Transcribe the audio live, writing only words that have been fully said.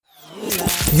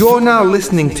You're now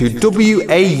listening to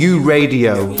WAU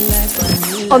Radio.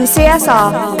 On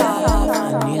CSR.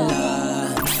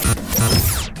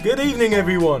 Good evening,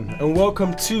 everyone, and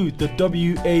welcome to the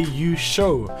WAU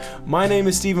show. My name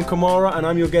is Stephen Kamara, and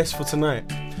I'm your guest for tonight.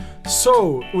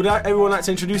 So, would everyone like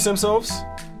to introduce themselves?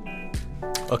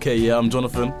 Okay, yeah, I'm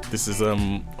Jonathan. This is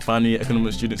finally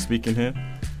economics student speaking here.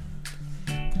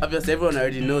 Obviously, everyone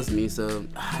already knows me, so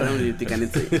I don't really think I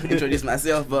need to introduce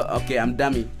myself, but okay, I'm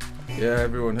Dami. Yeah,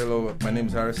 everyone, hello. My name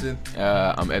is Harrison.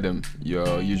 I'm Adam, your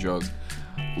usuals.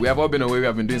 We have all been away. We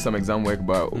have been doing some exam work,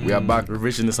 but we are back.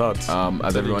 Revision is hard.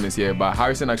 As everyone is here. But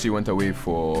Harrison actually went away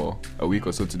for a week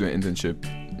or so to do an internship.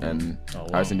 And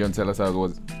Harrison, do you want to tell us how it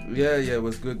was? Yeah, it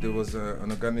was good. There was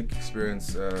an organic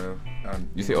experience. And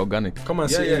you say organic? Come on,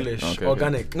 say English. Okay,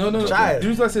 organic. No. Child. The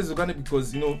reason I say it's organic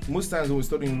because, most times when we're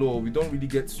studying law, we don't really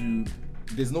get to...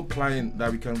 There's no client that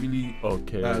we can really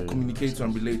communicate to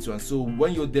and relate to. And so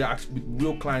when you're there actually with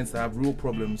real clients that have real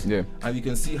problems, and you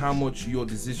can see how much your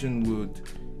decision would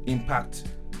impact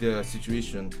the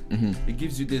situation, it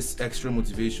gives you this extra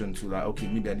motivation to okay,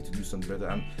 maybe I need to do something better.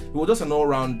 And it was just an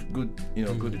all-round good,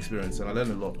 good experience, and I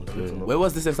learned a lot. Where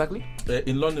was this exactly?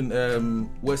 In London,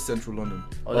 West Central London.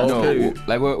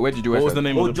 Where did you work? What was the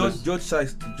name of the place? George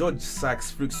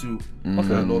Sachs Fricksu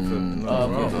law firm.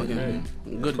 Okay.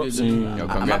 Good.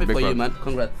 I'm happy for you, man.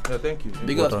 Congrats. Thank you.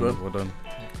 Big ups, bro. Well done.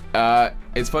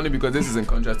 It's funny because this is in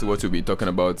contrast to what we'll be talking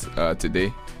about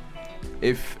today.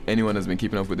 If anyone has been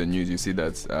keeping up with the news, you see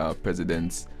that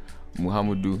President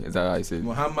Muhammadu, is that how I say it?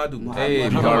 Muhammadu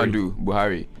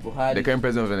Buhari, the current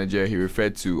president of Nigeria, he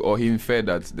referred to, or he inferred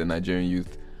that the Nigerian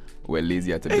youth were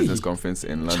lazy at a business conference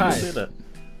in London.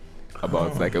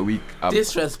 About like a week.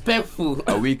 Disrespectful.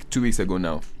 A week, 2 weeks ago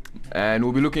now. And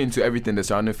we'll be looking into everything, the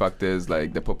surrounding factors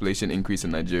like the population increase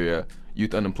in Nigeria,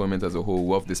 youth unemployment as a whole,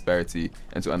 wealth disparity,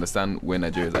 and to understand where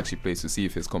Nigeria is actually placed to see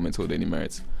if his comments hold any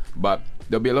merits. But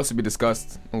there'll be a lot to be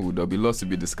discussed. We'll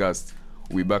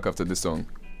be back after this song.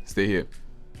 Stay here.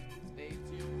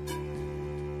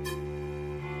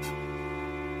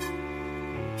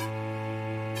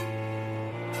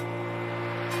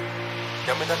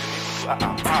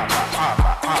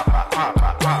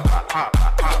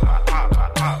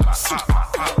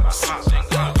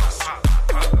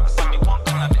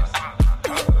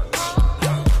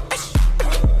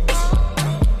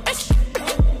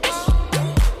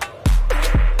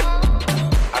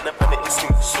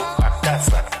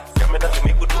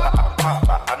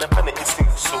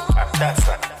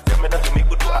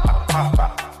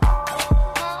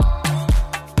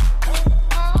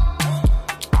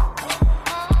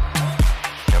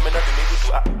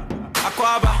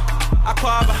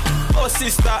 Akwaaba, oh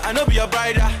sister, I know be your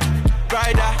brider.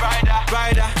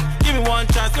 Give me one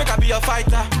chance, make I be your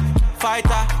fighter,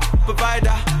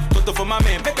 provider. Toto for my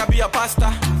man, make I be your pasta.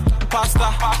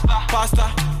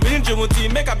 Me and Djeuno,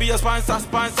 make I be your sponsor.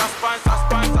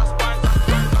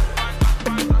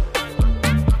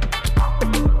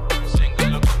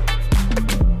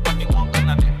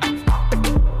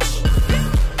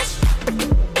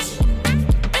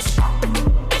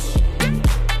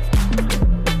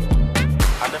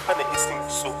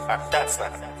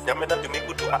 Yamena to me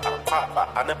go to Akwaaba,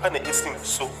 and a penny is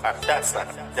so at that's not.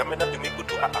 Yamena to me go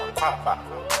to Akwaaba.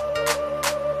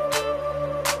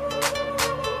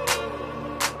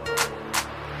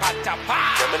 Patapaa.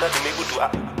 Yamena to me go to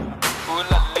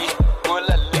Ulali,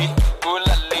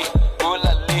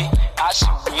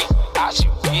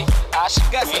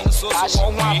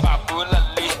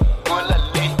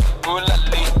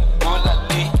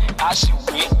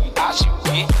 Ashiwi,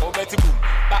 Ashiwi, Obetibu,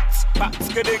 Bats,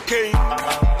 get a king.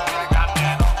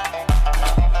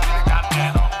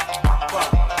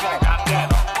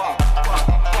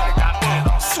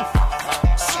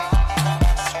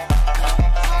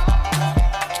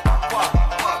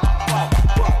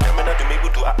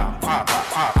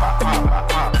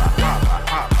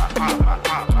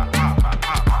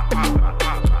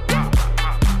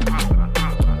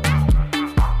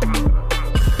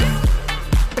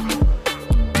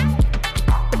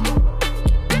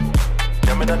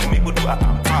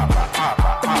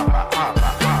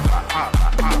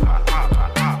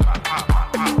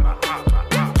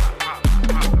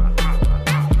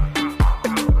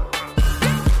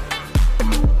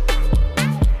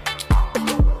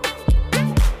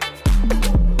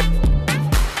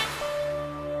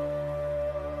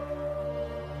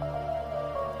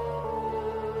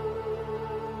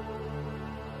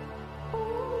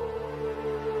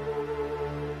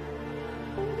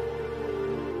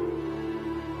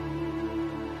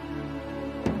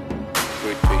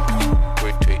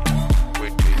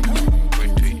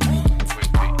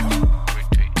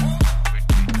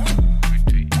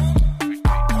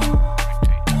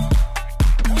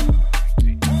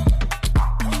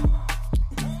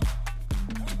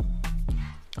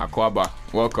 Akwaaba.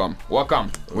 Welcome.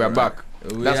 We are back.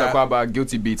 That's Akwaaba,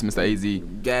 GulityBeatz, Mr. Eazi,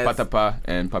 Patapaa,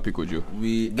 and Pappy Kojo.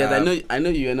 Guys, I know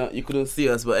you couldn't see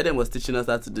us, but Eden was teaching us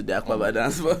how to do the Akwaaba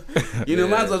dance. But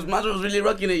man was really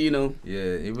rocking it.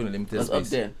 Yeah, even in limited was space. Up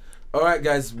there. All right,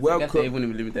 guys, welcome. Even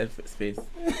in limited space.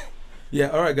 Yeah,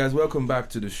 all right, guys, welcome back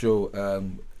to the show.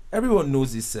 Everyone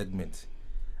knows this segment.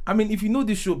 I mean, if you know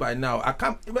this show by now, I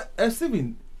can't.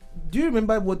 Steven, do you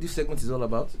remember what this segment is all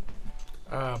about?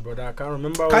 Brother, I can't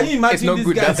remember. Can you imagine? It's not this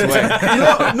good. guy?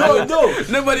 That's why. No.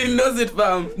 Nobody knows it,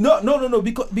 fam. No.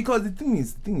 Because the thing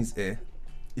is,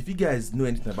 if you guys know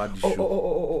anything about this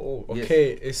show,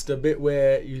 Okay, it's the bit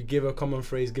where you give a common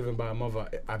phrase given by a mother,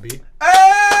 Abby.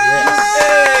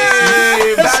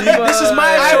 This is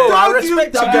my show. I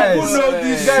respect you guys.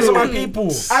 These guys are my people.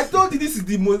 I told you this is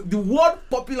the world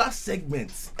popular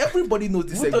segment. Everybody knows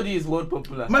this segment. Who told you it's world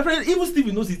popular? My friend, even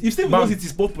Steven knows it. If Steven knows it,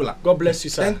 it's popular. God bless you,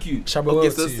 sir. Thank you. Okay,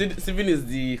 so Steven is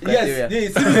the criteria.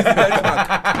 Yes, Steven is the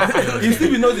benchmark. If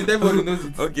Steven knows it, everybody knows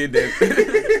it. Okay, then.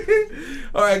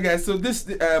 All right, guys. So this,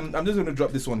 I'm just going to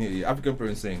drop this one here. African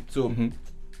parents saying. So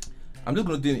I'm just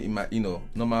going to do it in my,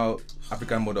 normal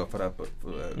African mother father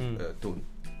tone.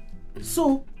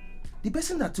 So, the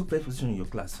person that took first position in your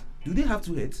class, do they have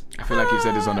two heads? I feel like you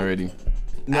said this one already.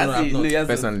 No, I have not.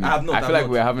 Personally, I feel like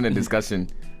we're having a discussion.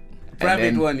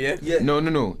 Private one, yeah?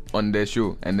 No, on the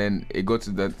show, and then it got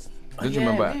to that. Don't you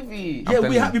remember? Maybe. Yeah,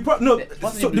 we have.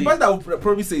 So the person that would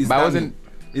probably say is. But I wasn't.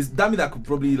 It's Dami that could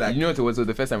probably like. You know what it was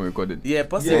the first time we recorded? Yeah,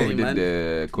 possibly. We did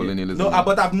the colonialism. No,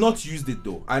 but I've not used it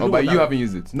though. I know. But you haven't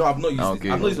used it. No, I've not used okay.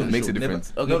 it. I've not used it. Makes a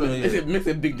difference. Okay, no, it makes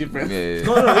a big difference. Yeah.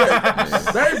 No.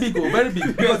 Very big, very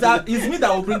big. Because it's me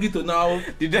that will bring it to now.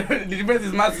 The difference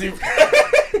is massive.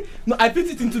 No, I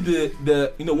fit it into the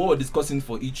what we're discussing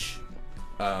for each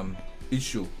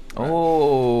show.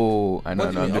 Oh, I know.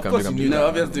 Of course you knew that.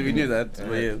 Obviously we knew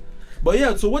that. But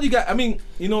yeah, so what do you guys? I mean,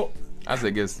 as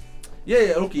a guess.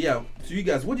 Yeah. Okay. Yeah. So you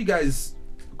guys, what do you guys?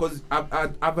 Because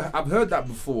I've heard that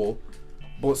before,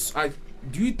 but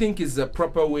do you think is a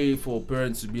proper way for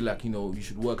parents to be like, you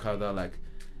should work harder? Like,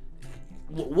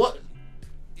 what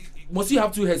must you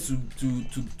have two heads to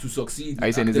succeed? Are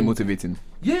you saying is it motivating?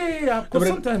 Yeah. Because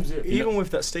sometimes, even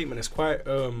with that statement, it's quite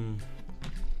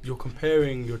you're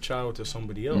comparing your child to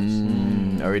somebody else.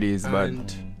 Already is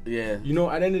bad. Yeah. At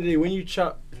the end of the day, when you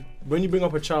bring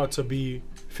up a child to be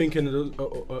thinking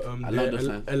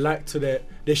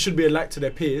they should be alike to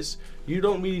their peers, you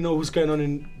don't really know what's going on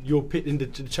in your pit in the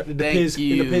peers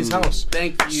house.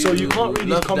 Thank you. So you can't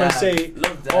really and say,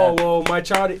 oh well, my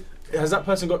child has that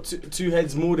person got two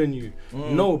heads more than you?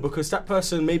 No, because that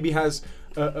person maybe has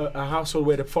a household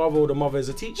where the father or the mother is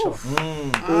a teacher,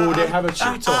 or they have a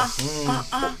tutor,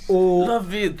 or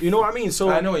love it. You know what I mean? So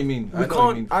I know what you mean. We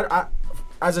can't.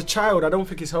 As a child, I don't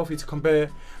think it's healthy to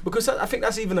compare, because I think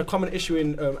that's even a common issue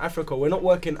in Africa. We're not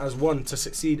working as one to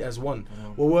succeed as one.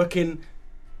 We're working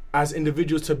as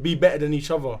individuals to be better than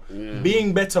each other.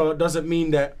 Being better doesn't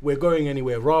mean that we're going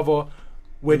anywhere. Rather,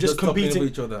 we're just competing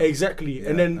with each other. Exactly.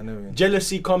 And then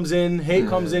jealousy comes in, hate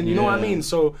comes in. You know what I mean?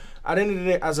 So at the end of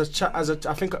the day,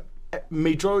 I think a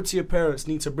majority of parents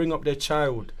need to bring up their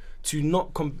child to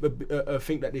not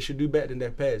think that they should do better than their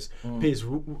peers.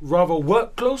 Rather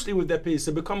work closely with their peers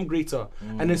to become greater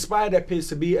and inspire their peers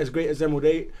to be as great as them, or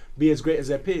they be as great as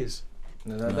their peers.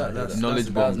 That's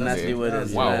knowledge bomb. Nicely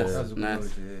worded. Wow.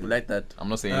 Nice. We like that. I'm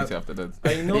not saying anything after that.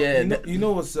 You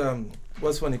know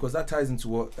what's funny, because that ties into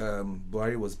what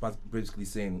Buhari was basically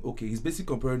saying. Okay, he's basically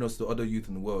comparing us to other youth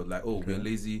in the world. Like, we're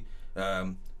lazy.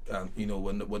 We're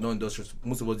not industrious.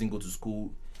 Most of us didn't go to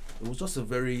school. It was just a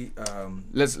very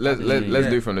let's do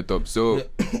it from the top. So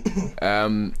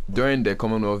during the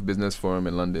Commonwealth Business Forum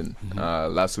in London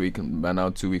last week, by now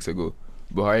 2 weeks ago,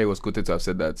 Buhari was quoted to have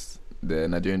said that the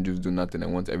Nigerian Jews do nothing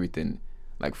and want everything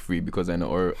like free because they're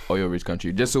an oil-rich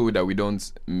country. Just so that we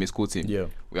don't misquote him. Yeah.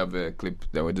 We have a clip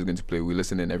that we're just going to play. We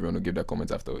listen and everyone will give their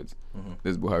comments afterwards.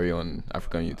 This is Buhari on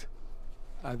African youth.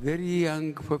 A very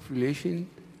young population.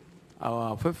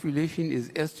 Our population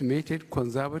is estimated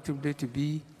conservatively to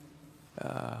be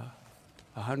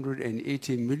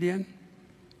 180 million.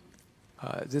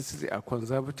 This is a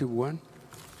conservative one.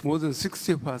 More than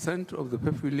 60% of the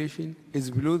population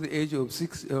is below the age of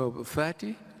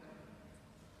 30.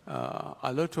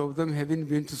 A lot of them haven't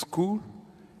been to school,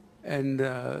 and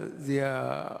they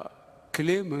are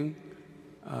claiming,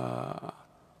 that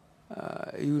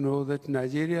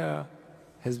Nigeria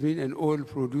has been an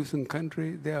oil-producing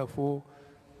country. Therefore,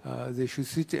 they should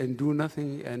sit and do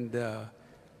nothing and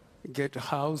get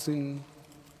housing,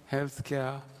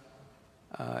 healthcare,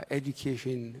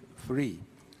 education free.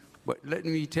 But let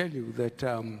me tell you that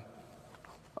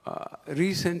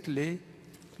recently,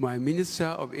 my Minister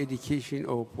of Education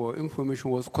or for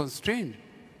Information was constrained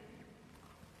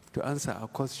to answer a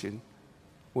question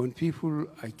when people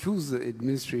accuse the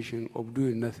administration of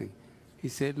doing nothing. He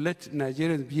said, let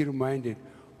Nigerians be reminded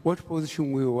what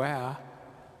position we were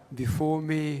before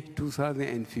May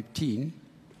 2015,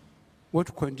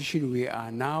 what condition we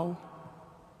are now,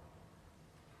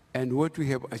 and what we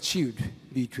have achieved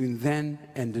between then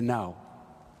and now.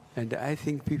 And I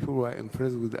think people were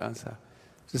impressed with the answer.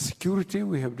 The security,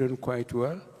 we have done quite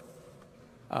well.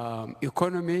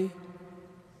 Economy,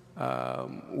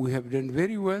 we have done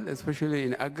very well, especially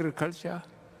in agriculture,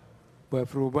 by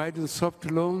providing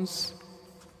soft loans,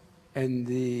 and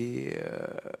the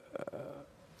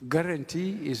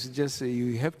guarantee is just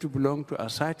you have to belong to a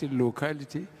certain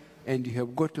locality and you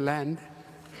have got land.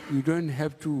 You don't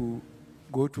have to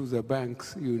go to the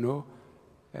banks, you know.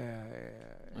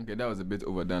 Okay, that was a bit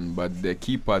overdone, but the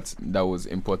key part that was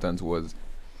important was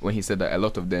when he said that a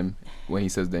lot of them, when he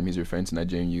says them, he's referring to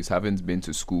Nigerian youths, haven't been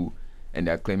to school, and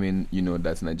they're claiming, you know,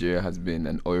 that Nigeria has been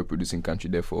an oil-producing country,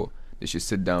 therefore they should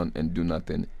sit down and do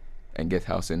nothing and get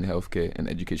housing, healthcare, and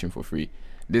education for free.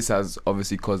 This has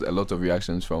obviously caused a lot of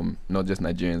reactions from not just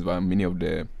Nigerians, but many of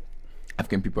the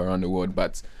African people around the world.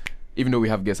 But even though we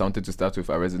have guests, I wanted to start with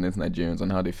our resident Nigerians on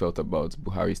how they felt about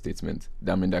Buhari's statement,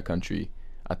 damning their country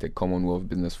at a Commonwealth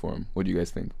Business Forum. What do you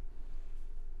guys think?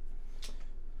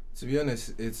 To be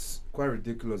honest, it's quite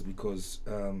ridiculous because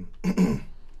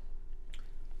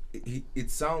it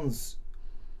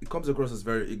comes across as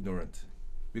very ignorant,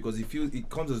 because it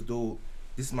comes as though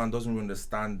this man doesn't really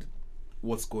understand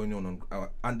what's going on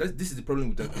and this is the problem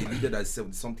with a leader that's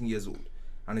 70-something years old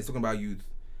and he's talking about youth.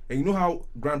 And you know how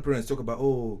grandparents talk about,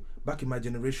 oh, back in my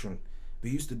generation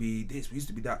we used to be this, we used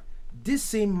to be that. This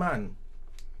same man,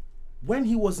 when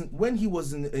he was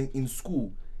in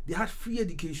school, they had free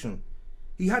education.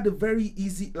 He had a very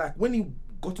easy, like when he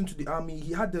got into the army,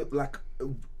 he had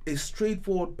a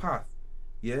straightforward path.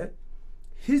 Yeah,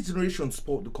 his generation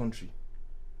spoiled the country.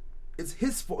 It's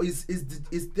his fault.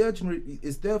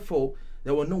 It's their fault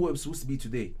that we're nowhere we're supposed to be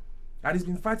today. And he's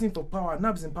been fighting for power.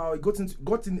 Now he's in power. He got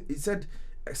in. He said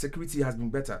security has been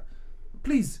better.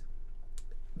 Please,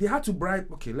 they had to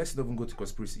bribe. Okay, let's not even go to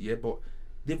conspiracy. Yeah, but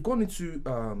they've gone into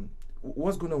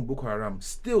what's going on with Boko Haram.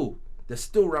 They're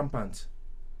still rampant.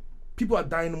 People are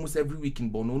dying almost every week in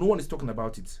Borno. No one is talking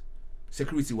about it.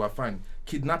 Security, we're fine.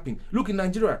 Kidnapping. Look, in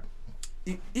Nigeria,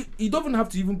 you don't even have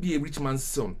to even be a rich man's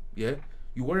son. Yeah,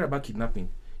 you worry about kidnapping.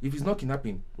 If it's not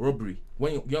kidnapping, robbery.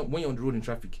 When you're on the road in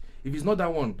traffic. If it's not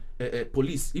that one,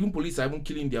 police. Even police are even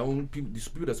killing their own people. These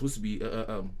people are supposed to be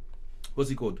what's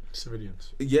it called?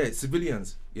 Civilians. Yeah,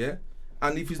 civilians. Yeah,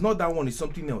 and if it's not that one, it's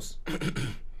something else.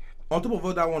 On top of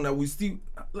all that one, that we still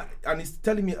like, and it's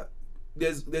telling me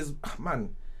there's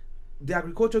man, the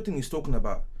agriculture thing he's talking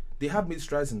about. They have made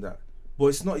strides in that, but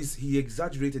it's not. He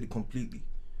exaggerated it completely,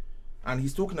 and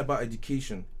he's talking about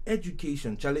education.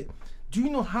 Education, Charlie. Do you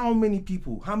know how many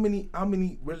people, how many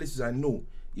relatives I know?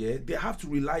 Yeah, they have to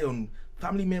rely on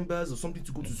family members or something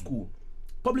to go to school.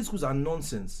 Public schools are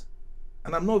nonsense,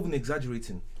 and I'm not even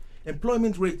exaggerating.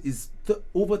 Employment rate is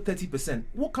over 30%.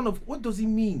 What does it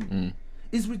mean?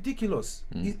 It's ridiculous.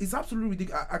 It's absolutely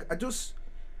ridiculous.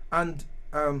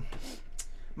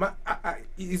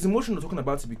 It's emotional talking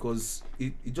about it because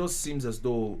it just seems as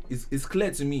though it's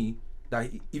clear to me that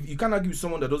if you can't argue with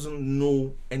someone that doesn't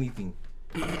know anything,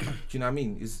 do you know what I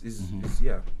mean? It's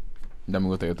yeah. Dami,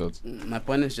 what are your thoughts? My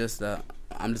point is just that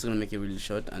I'm just gonna make it really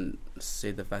short and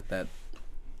say the fact that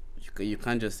you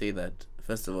can't just say that.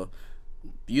 First of all,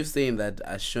 you saying that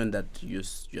has shown that you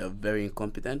are very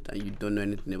incompetent and you don't know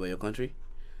anything about your country,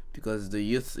 because the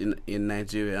youth in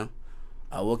Nigeria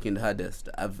are working the hardest.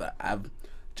 I've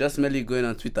just merely going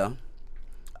on Twitter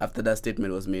after that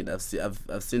statement was made. I've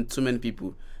seen too many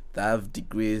people that have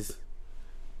degrees,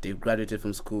 they've graduated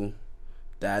from school,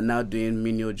 that are now doing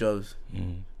menial jobs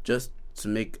just to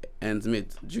make ends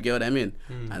meet. Do you get what I mean?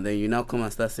 And then you now come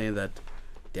and start saying that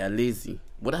they are lazy.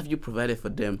 What have you provided for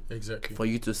them? Exactly. For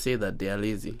you to say that they are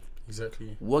lazy?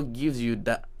 Exactly. What gives you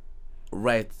that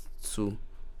right to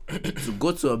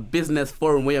go to a business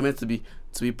forum where you're meant to be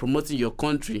promoting your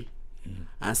country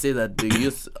and say that the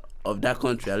youth of that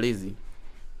country are lazy?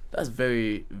 That's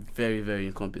very, very, very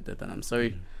incompetent, and I'm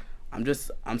sorry. I'm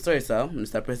sorry, sir,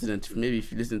 Mr. President, maybe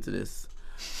if you listen to this,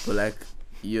 but like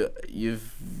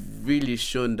you've really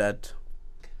shown that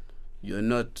you're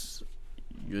not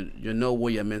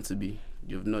what you're meant to be.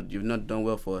 You've not done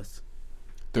well for us.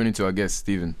 Turning to our guest,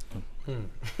 Stephen.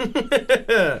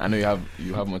 I know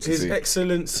you have much to say. His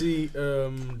Excellency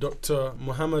Dr.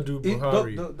 Muhammadu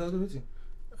Buhari.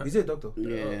 Is it a doctor?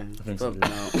 Yeah, I think so.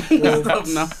 Stop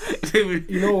now.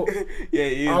 You know,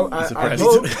 yeah, I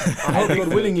hope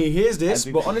God willing he hears this.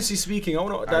 But honestly speaking, I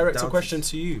want to direct a question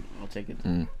to you. I'll take it.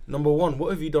 Number one,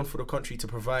 what have you done for the country to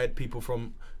provide people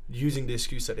from using the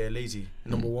excuse that they're lazy?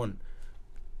 Number one,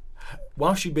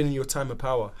 whilst you've been in your time of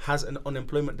power, has an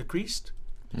unemployment decreased?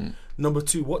 Number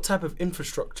two, what type of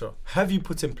infrastructure have you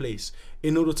put in place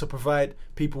in order to provide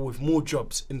people with more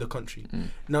jobs in the country?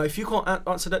 Now, if you can't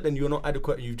answer that, then you're not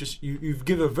adequate. You've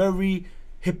given a very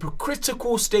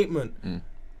hypocritical statement,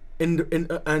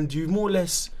 and you more or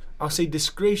less, I'll say,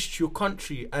 disgraced your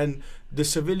country and the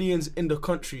civilians in the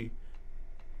country.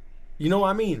 You know what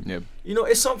I mean? Yep. You know,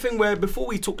 it's something where before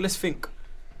we talk, let's think.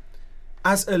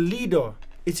 As a leader,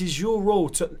 it is your role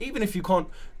to, even if you can't.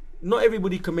 Not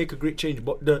everybody can make a great change,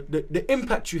 but the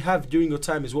impact you have during your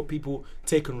time is what people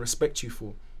take and respect you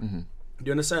for. Do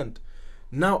you understand?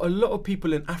 Now, a lot of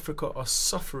people in Africa are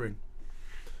suffering.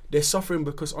 They're suffering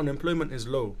because unemployment is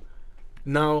low.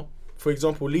 Now, for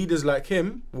example, leaders like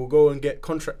him will go and get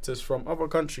contractors from other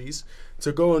countries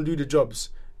to go and do the jobs.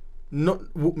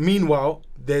 Meanwhile,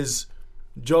 there's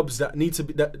jobs that need to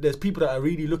be, there's people that are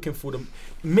really looking for them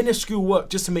minuscule work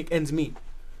just to make ends meet.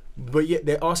 But yet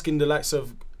they're asking the likes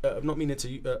of, I'm not meaning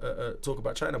to talk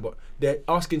about China, but they're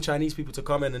asking Chinese people to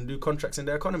come in and do contracts in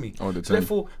their economy. All the time. So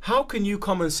therefore, how can you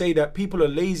come and say that people are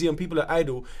lazy and people are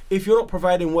idle if you're not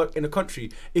providing work in the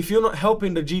country, if you're not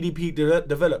helping the GDP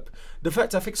develop? The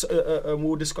fact, I think we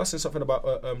were discussing something about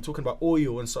talking about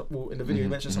oil and stuff. Well, in the video you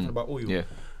mentioned something about oil. Yeah.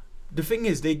 The thing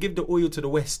is, they give the oil to the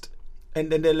West, and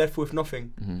then they're left with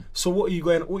nothing. So what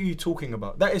are you talking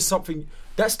about? That is something.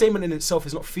 That statement in itself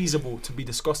is not feasible to be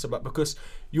discussed about, because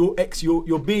you're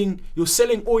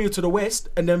selling oil to the West,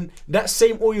 and then that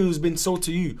same oil has been sold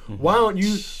to you. Why aren't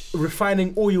you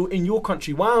refining oil in your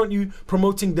country? Why aren't you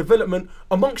promoting development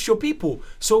amongst your people?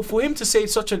 So for him to say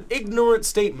such an ignorant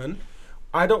statement,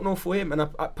 I don't know for him. And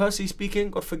I personally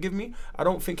speaking, God forgive me, I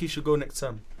don't think he should go next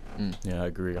term. Yeah, I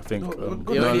agree. I think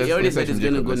he already said he's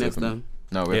going to go next time.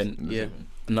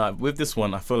 No, with this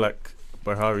one, I feel like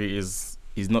Buhari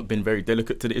he's not been very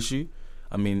delicate to the issue.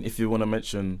 I mean, if you want to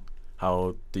mention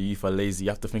how the youth are lazy, you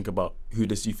have to think about who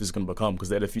this youth is going to become, because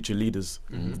they're the future leaders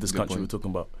of this country we're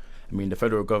talking about. I mean, the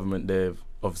federal government, they've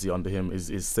obviously under him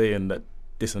is saying that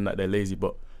this and that they're lazy,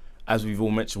 but as we've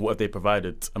all mentioned, what have they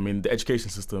provided? I mean, the education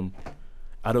system,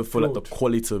 I don't feel like the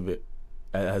quality of it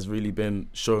has really been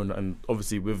shown. And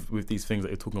obviously with these things that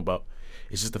you're talking about,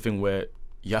 it's just a thing where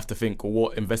you have to think, well,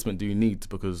 what investment do you need?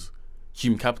 Because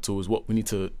human capital is what we need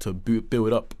to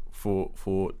build up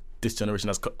for this generation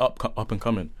that's up and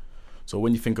coming. So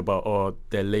when you think about,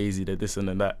 they're lazy, they're this and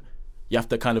then that, you have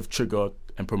to kind of trigger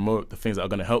and promote the things that are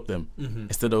going to help them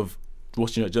instead of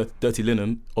washing your dirty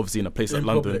linen, obviously in a place like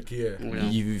London.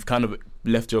 You've kind of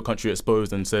left your country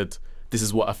exposed and said, this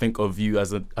is what I think of you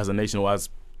as a nation or as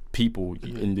people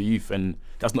in the youth, and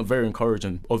that's not very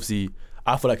encouraging. Obviously,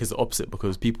 I feel like it's the opposite,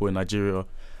 because people in Nigeria,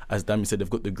 as Dami said, they've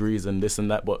got degrees and this and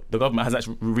that, but the government hasn't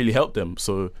actually really helped them,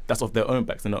 so that's off their own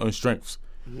backs and their own strengths.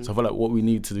 So I feel like what we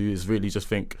need to do is really just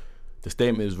think the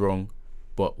statement is wrong,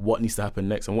 but what needs to happen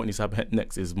next, and what needs to happen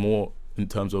next is more in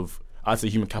terms of, I'd say,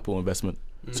 human capital investment.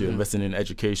 So you're investing in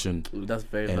education. That's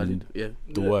very valid.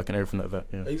 The work and everything like that.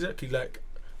 Yeah. Exactly. Like,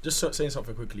 just saying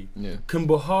something quickly. Can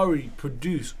Buhari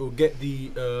produce or get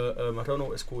the I don't know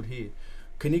what it's called here.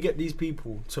 Can you get these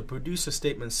people to produce a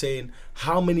statement saying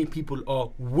how many people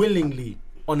are willingly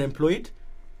unemployed?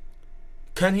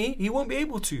 Can he? He won't be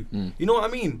able to. You know what I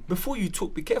mean? Before you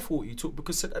talk, be careful what you talk,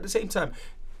 because at the same time,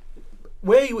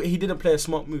 where he didn't play a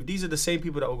smart move, these are the same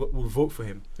people that will vote for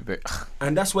him.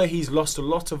 And that's where he's lost a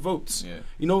lot of votes.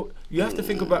 You know, you have to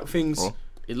think about things.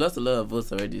 He lost a lot of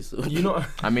votes already, so you know.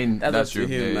 I mean, that's true.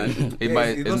 Him,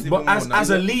 man. But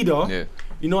as a leader,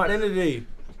 you know, at the end of the day,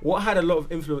 what had a lot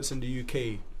of influence in the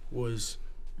UK was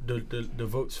the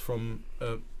votes from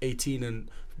 18 and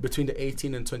between the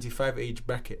 18 and 25 age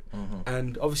bracket.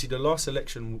 And obviously, the last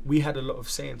election, we had a lot of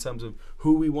say in terms of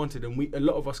who we wanted, and a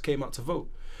lot of us came out to vote.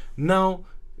 Now,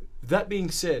 that being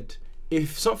said,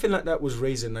 if something like that was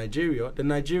raised in Nigeria, the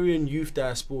Nigerian youth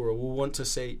diaspora will want to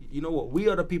say, you know what, we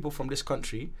are the people from this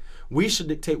country. We should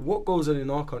dictate what goes on in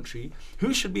our country,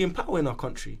 who should be in power in our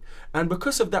country. And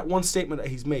because of that one statement that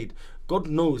he's made, God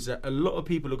knows that a lot of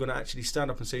people are going to actually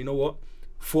stand up and say, you know what,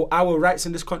 for our rights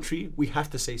in this country, we have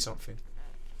to say something.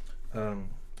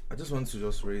 I just want to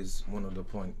just raise one other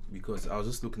point, because I was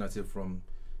just looking at it from,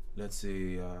 let's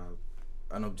say,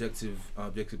 an objective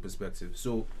perspective.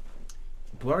 So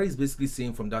Buhari is basically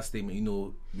saying from that statement, you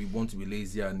know, we want to be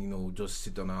lazy and, you know, just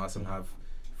sit on our ass and have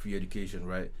free education,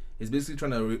 right? He's basically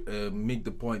trying to make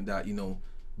the point that, you know,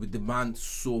 we demand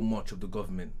so much of the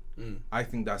government. I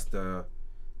think that's the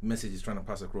message he's trying to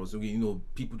pass across. Okay, you know,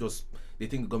 people they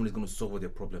think the government is going to solve all their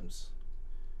problems.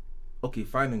 Okay,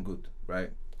 fine and good, right?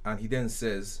 And he then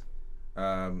says,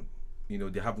 you know,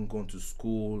 they haven't gone to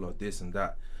school or this and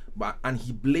that, and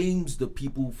he blames the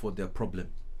people for their problem.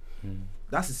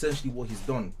 That's essentially what he's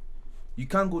done. You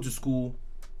can't go to school.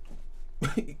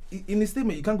 In his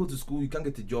statement, you can't go to school, you can't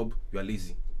get a job, you are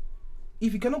lazy.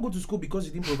 If you cannot go to school because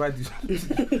you didn't provide this,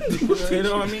 you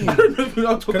know what I mean? I don't know if you're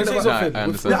not talking about.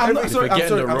 I'm sorry. I'm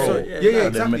sorry. Yeah,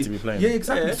 exactly. Yeah,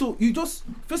 exactly. Yeah. So you just,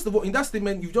 first of all, in that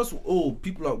statement, you just,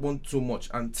 people want so much,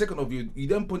 and second of you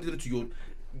then pointed it to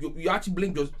you actually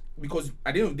blame just because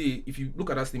at the end of the day, if you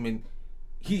look at that statement,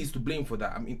 he is to blame for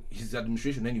that. I mean, his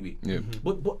administration anyway. Yeah.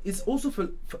 But it's also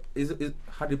is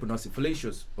how do you pronounce it?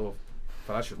 Fallacious or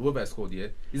fallacious, whatever it's called. Yeah,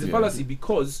 it's a fallacy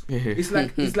because it's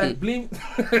like blame.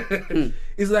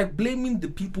 It's like blaming the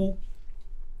people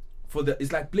for the.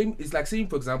 It's like saying,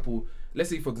 for example, let's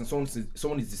say for example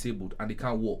someone is disabled and they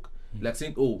can't walk. Like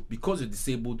saying, because you're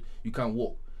disabled, you can't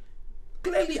walk.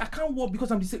 Clearly, I can't walk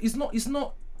because I'm disabled. It's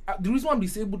not. The reason why I'm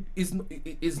disabled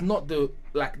is not the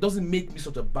doesn't make me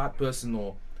such a bad person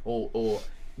or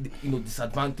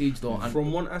disadvantaged or.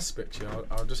 From one aspect,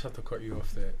 I'll just have to cut you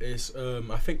off there. It's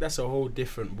I think that's a whole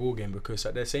different ball game because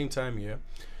at the same time,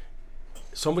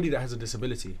 somebody that has a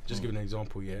disability, just give an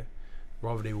example,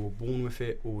 rather they were born with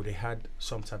it or they had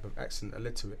some type of accident that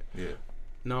led to it. Yeah.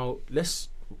 Now let's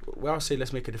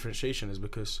make a differentiation is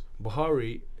because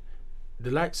Buhari,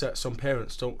 the likes that some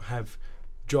parents don't have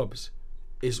jobs.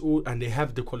 And they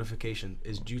have the qualification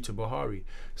is due to Buhari.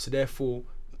 So therefore,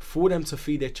 for them to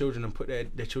feed their children and put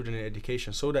their children in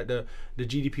education, so that the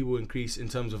GDP will increase in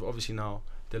terms of obviously now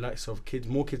the likes of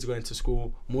more kids going to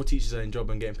school, more teachers are in job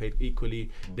and getting paid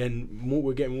equally, then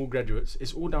we're getting more graduates.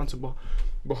 It's all down to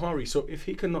Buhari. So if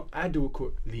he cannot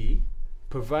adequately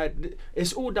provide,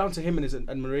 it's all down to him and his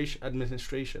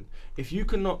administration. If you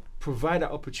cannot provide that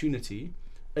opportunity,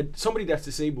 somebody that's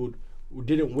disabled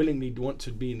didn't willingly want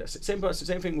to be in that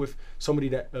same thing with somebody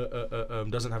that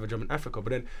doesn't have a job in Africa. But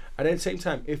then at the same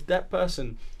time, if that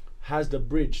person has the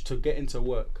bridge to get into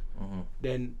work,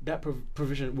 then that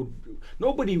provision would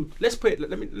nobody. Let's put it.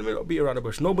 Let me not be around the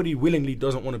bush. Nobody willingly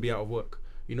doesn't want to be out of work.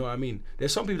 You know what I mean?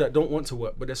 There's some people that don't want to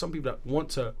work, but there's some people that want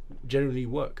to generally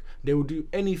work. They will do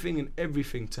anything and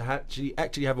everything to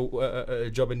actually have a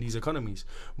job in these economies,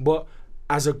 but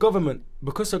as a government,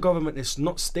 because the government is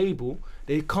not stable,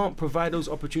 they can't provide those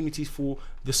opportunities for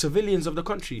the civilians of the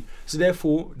country. So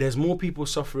therefore, there's more people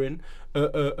suffering.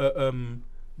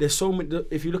 There's so many.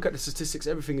 If you look at the statistics,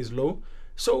 everything is low.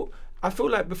 So I feel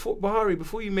like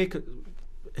before you make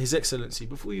His Excellency,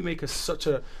 before you make such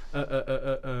a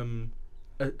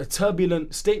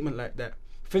turbulent statement like that,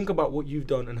 think about what you've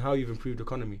done and how you've improved the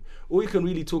economy. All you can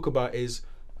really talk about is,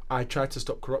 I tried to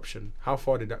stop corruption. How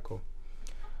far did that go?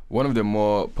 One of the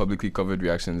more publicly covered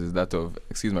reactions is that of,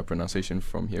 excuse my pronunciation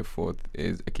from here forth,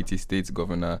 is Ekiti State's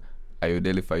Governor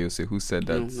Ayodele Fayose, who said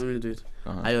that... No, let me do it.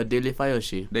 Ayodele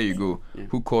Fayose. There you go. Yeah.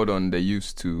 Who called on the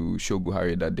youth to show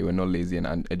Buhari that they were not lazy and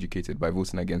uneducated by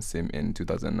voting against him in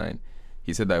 2009.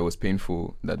 He said that it was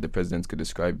painful that the president could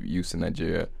describe youths in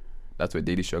Nigeria that were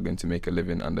daily struggling to make a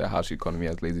living under a harsh economy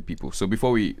as lazy people. So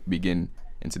before we begin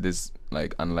into this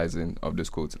analyzing of this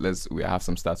quote, we have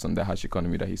some stats on the harsh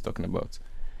economy that he's talking about.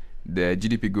 The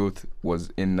GDP growth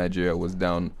in Nigeria was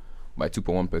down by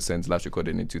 2.1%, last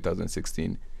recorded in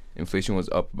 2016. Inflation was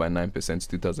up by 9% in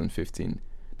 2015.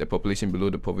 The population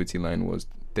below the poverty line was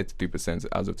 33%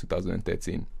 as of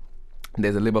 2013.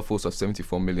 There's a labor force of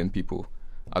 74 million people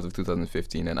as of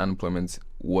 2015, and unemployment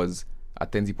was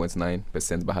at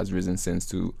 20.9%, but has risen since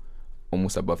to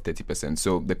almost above 30%.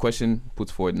 So the question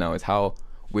put forward now is how,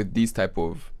 with these type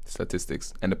of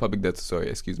statistics, and the public debt,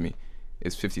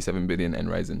 is 57 billion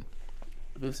and rising.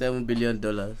 $57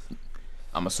 billion.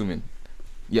 I'm assuming.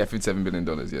 Yeah, $57 billion,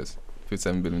 yes.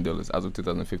 $57 billion as of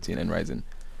 2015 and rising.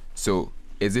 So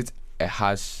is it a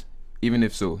harsh, even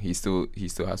if so, he still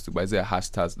has to, but is it a harsh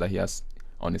task that he has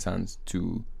on his hands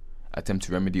to attempt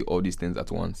to remedy all these things at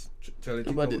once?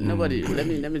 Nobody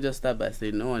let me just start by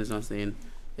saying no one is not saying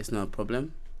it's not a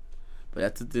problem. But there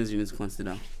are two things you need to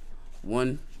consider.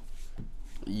 One,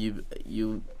 you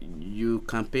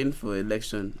campaigned for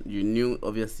election. You knew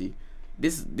obviously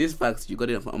these facts you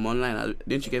got it from online.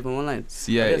 Didn't you get it from online?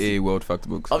 CIA obviously, World Fact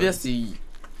Books. Obviously,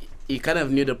 you kind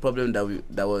of knew the problem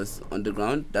that was on the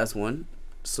ground. That's one.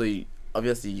 So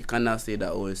obviously you can't now say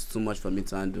that it's too much for me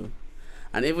to handle.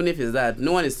 And even if it's that,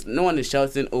 no one is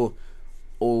shouting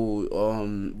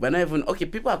we're not even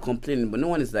people are complaining, but no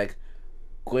one is like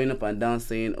going up and down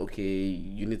saying, okay,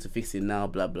 you need to fix it now,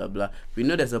 blah blah blah. We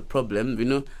know there's a problem. We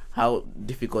know how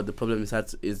difficult the problem is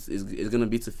going to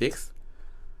be to fix.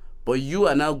 But you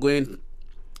are now going,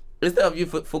 instead of you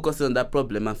focusing on that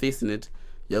problem and facing it,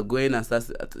 you're going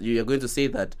to say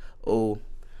that,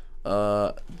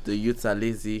 the youths are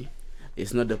lazy.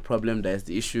 It's not the problem that is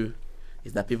the issue.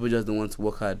 It's that people just don't want to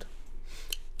work hard.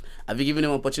 Have you given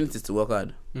them opportunities to work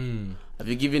hard? Have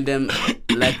you given them,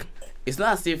 like, it's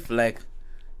not as if, like,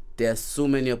 there are so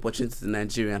many opportunities in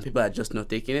Nigeria and people are just not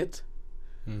taking it.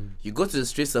 You go to the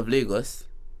streets of Lagos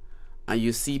and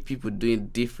you see people doing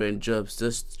different jobs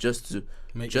just to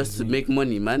make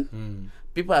money, man.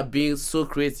 People are being so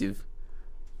creative.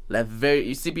 Like,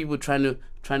 you see people trying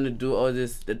to do all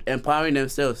this, empowering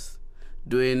themselves,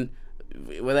 doing,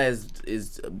 whether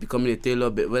it's becoming a tailor,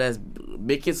 whether it's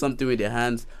making something with their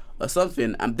hands or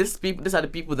something. And these are the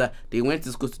people that they went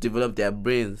to school to develop their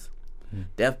brains.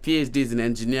 They have PhDs in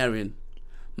engineering,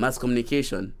 mass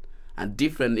communication, and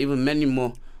different, even many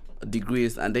more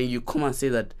degrees. And then you come and say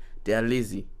that they are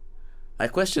lazy. My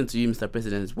question to you, Mr.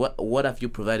 President, is what have you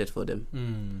provided for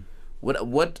them?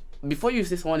 What before you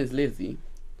say someone is lazy,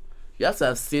 you have to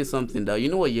have seen something that, you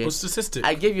know what, statistic.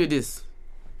 I gave you this.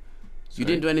 You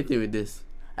didn't do anything with this.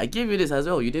 I gave you this as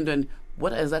well. You didn't do anything.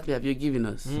 What exactly have you given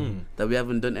us that we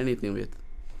haven't done anything with?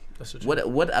 That's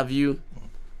what have you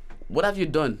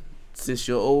done since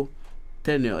your old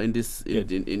tenure in this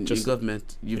in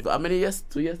government? You've how many years?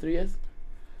 2 years, 3 years?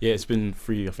 Yeah, it's been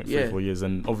 3, 4 years.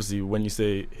 And obviously, when you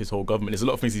say his whole government, there's a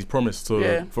lot of things he's promised.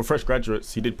 So for fresh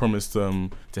graduates, he did promise to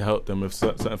help them with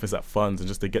certain things like funds and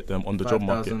just to get them on the job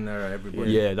market.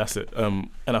 Everybody. Yeah, that's it. And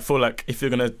I feel like if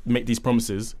you're gonna make these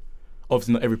promises,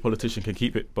 obviously not every politician can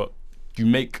keep it, but you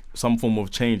make some form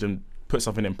of change and put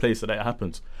something in place so that it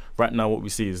happens. Right now, what we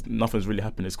see is nothing's really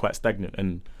happening. It's quite stagnant,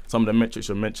 and some of the metrics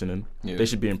you're mentioning, they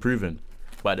should be improving.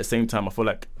 But at the same time, I feel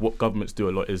like what governments do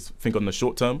a lot is think on the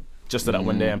short term, just so that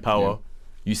when they're in power,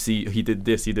 you see he did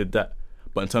this, he did that.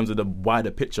 But in terms of the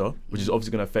wider picture, which is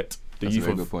obviously going to affect the youth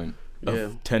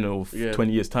of 10 or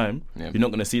 20 years' time, you're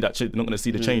not going to see that. You're not going to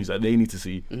see the change that they need to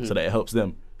see, so that it helps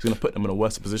them. It's going to put them in a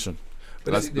worse position.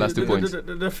 But that's the point.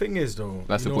 The thing is, though,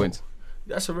 that's the point.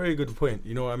 That's a very good point.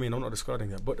 You know what I mean? I'm not discarding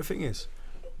that. But the thing is,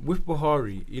 with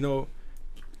Buhari, you know,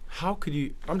 how could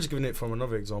you... I'm just giving it from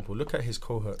another example. Look at his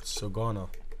cohorts, so Ghana.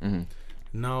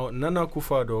 Now, Nana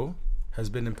Akufo-Addo has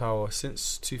been in power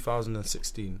since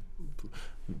 2016.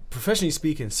 Professionally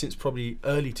speaking, since probably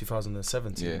early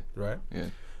 2017, right? Yeah.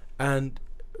 And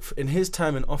in his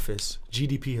time in office,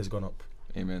 GDP has gone up.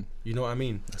 Amen. You know what I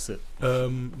mean? That's it.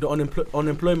 The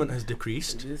unemployment has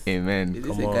decreased. Amen.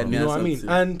 Come on. You know what I mean?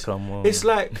 And it's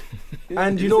like,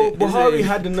 and you know, Buhari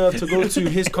had the nerve to go to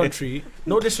his country.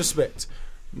 No disrespect.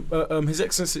 His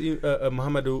Excellency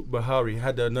Muhammadu Buhari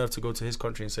had the nerve to go to his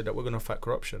country and said that we're going to fight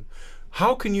corruption.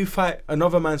 How can you fight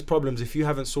another man's problems if you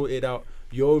haven't sorted out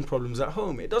your own problems at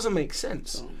home? It doesn't make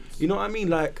sense. You know what I mean?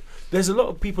 Like, there's a lot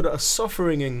of people that are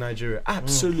suffering in Nigeria,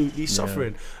 absolutely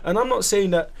suffering. And I'm not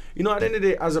saying that, you know, at the end of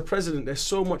the day, as a president, there's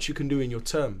so much you can do in your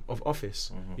term of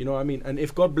office. You know what I mean? And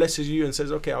if God blesses you and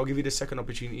says, okay, I'll give you the second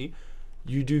opportunity,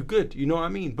 you do good. You know what I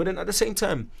mean? But then at the same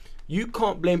time, you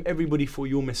can't blame everybody for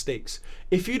your mistakes.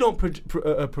 If you don't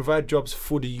provide jobs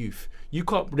for the youth, you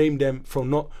can't blame them for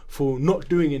not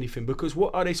doing anything, because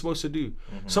what are they supposed to do?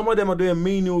 Some of them are doing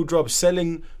menial jobs,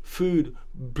 selling food,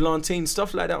 plantain,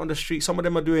 stuff like that on the street. Some of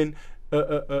them are doing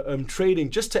trading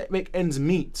just to make ends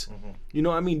meet. You know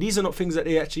what I mean? These are not things that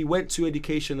they actually went to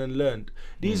education and learned.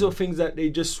 These are things that they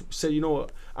just said, you know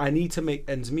what, I need to make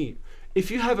ends meet. If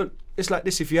you haven't, it's like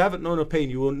this, if you haven't known a pain,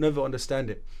 you will never understand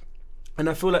it. And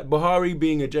I feel like Buhari,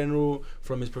 being a general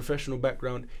from his professional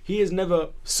background, he has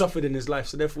never suffered in his life.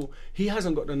 So therefore, he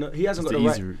hasn't got the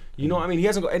right. You know what I mean? He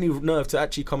hasn't got any nerve to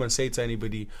actually come and say to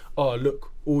anybody, "Oh,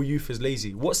 look, all youth is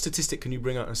lazy." What statistic can you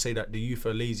bring out and say that the youth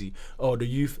are lazy or the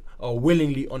youth are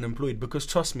willingly unemployed? Because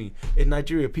trust me, in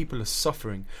Nigeria, people are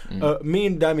suffering. Me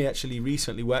and Dami actually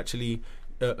recently were actually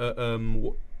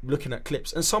looking at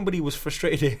clips, and somebody was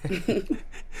frustrated. And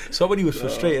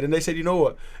they said, "You know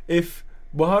what? If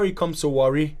Buhari comes to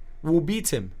Warri, we'll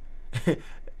beat him."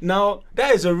 Now,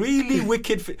 that is a really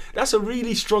wicked... that's a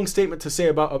really strong statement to say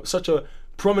about such a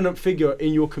prominent figure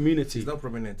in your community. He's not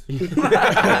prominent. Stop. He's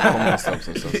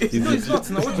not.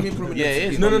 Now, what do you mean prominent? Yeah, he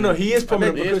is. No. He is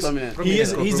prominent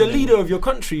because he's a leader of your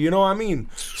country. You know what I mean?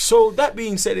 So that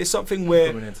being said, it's something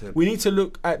where we need to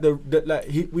look at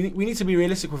we need to be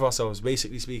realistic with ourselves,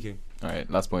 basically speaking. All right,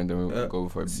 last point. Then we'll go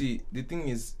for it. See, the thing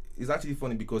is, it's actually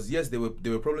funny because yes, there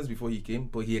were problems before he came,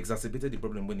 but he exacerbated the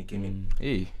problem when he came in.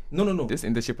 Hey, no. This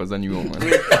internship has done you wrong, man.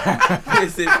 Wait,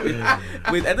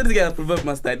 I thought this guy was proverb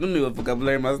master. I don't know your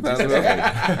vocabulary master as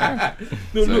well.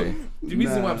 No. The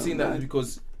reason why I'm saying that is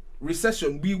because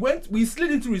recession. We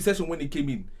slid into recession when he came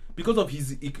in because of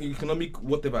his economic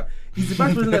whatever. He's the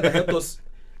vice president that helped us.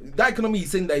 That economy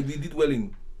he's saying that we did well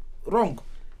in. Wrong.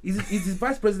 He's the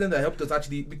vice president that helped us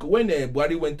actually because when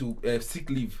Buhari went to sick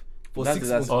leave for 6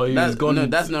 months. No,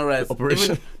 that's not right.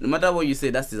 Even, no matter what you say,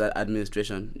 that's his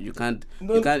administration. You can't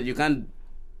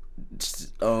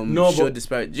show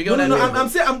disparity. Do you get what I mean? I'm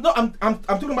saying I'm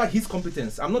talking about his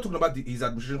competence. I'm not talking about his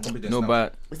administration competence. No, now.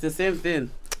 but it's the same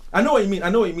thing. I know what you mean.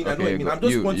 Okay, I'm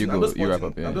just pointing. I'm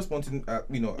just pointing.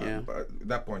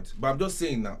 That point. But I'm just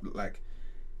saying now, like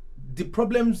the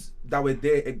problems that were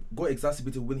there got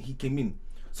exacerbated when he came in.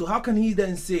 So how can he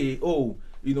then say, "Oh,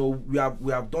 we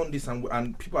have done this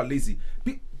and people are lazy"?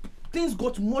 Things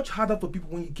got much harder for people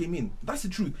when he came in. That's the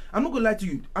truth. I'm not gonna lie to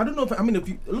you. I don't know if a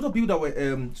lot of people that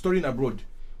were studying abroad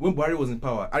when Buhari was in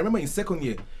power. I remember in second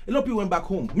year, a lot of people went back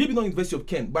home. Maybe not University of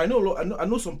Kent, but I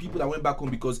know some people that went back home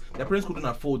because their parents couldn't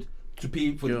afford to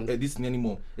pay for this thing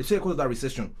anymore. Especially because of that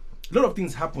recession. A lot of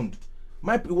things happened.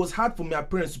 It was hard for my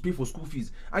parents to pay for school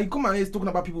fees. And you come and he's talking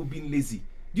about people being lazy.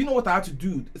 Do you know what I had to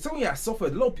do? Something I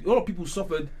suffered. A lot of people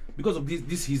suffered because of this.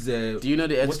 Do you know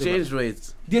the exchange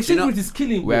rate? The exchange rate is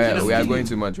killing. We are going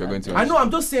too much. I know.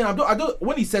 I'm just saying. I don't.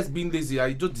 When he says being lazy,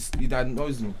 it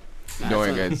annoys me. Don't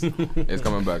worry, guys. It's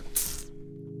coming back.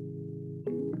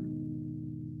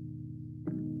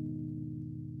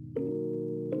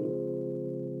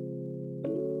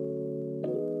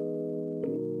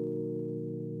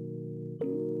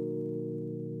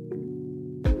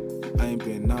 I ain't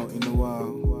been out in a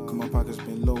while. My pocket's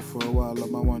been low for a while.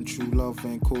 Like my one true love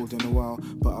ain't called in a while.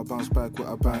 But I bounce back with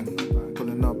a bang.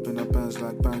 Pulling up in a Benz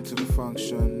like bang to the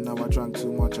function. Now I drank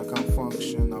too much, I can't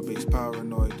function. I'll be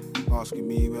paranoid. Asking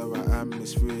me where I am.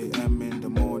 It's 3 a.m. in the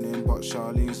morning. But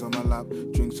Charlene's on my lap.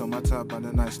 Drinks on my tab and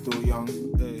the night's still young.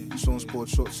 Sean sport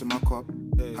shots in my cup.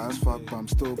 As fuck, but I'm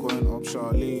still going up.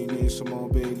 Charlene needs some more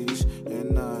Baileys.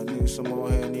 And I need some more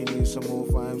Henny. Need some more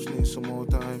vibes. Need some more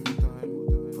time.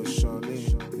 For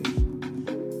Charlene.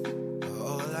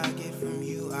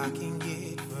 I can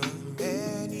get from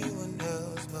anyone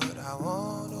else, but I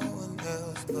want no one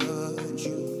else but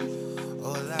you.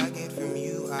 All I get from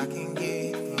you, I can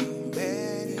get from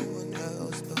anyone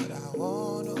else, but I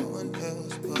want no one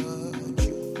else but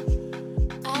you.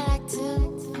 I like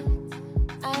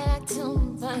to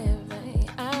baby.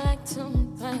 I like to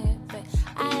baby.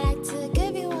 I like to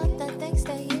give you all the things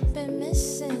that you've been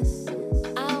missing.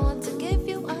 I want to give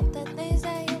you all the things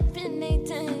that you've been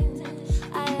needing.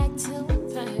 I like to.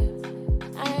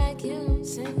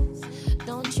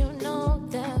 Don't you know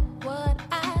that what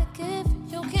I give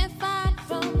you can't find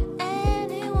from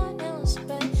anyone else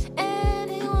but me?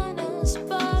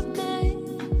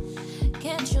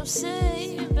 Can't you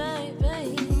see,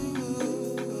 baby?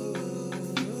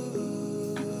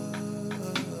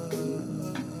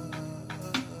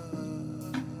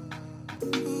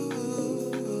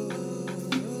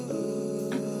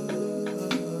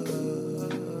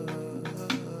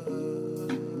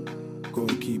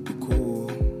 Gotta keep it cool.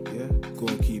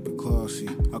 Gotta keep it classy.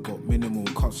 I got minimal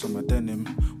cuts on my denim.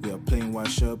 We are plain white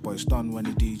shirt, but it's done when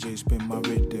the DJ spin my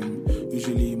rhythm.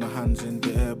 Usually my hands in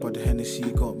the air, but the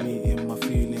Hennessy got me in my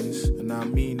feelings. And I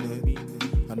mean it.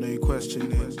 I know you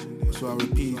question it, so I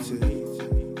repeat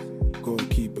it. Gotta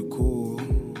keep it cool.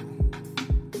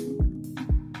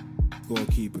 Gotta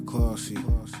keep it classy.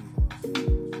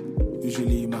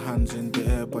 Usually my hands in the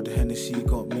air, but the Hennessy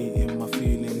got me in my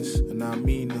feelings. And I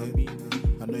mean it.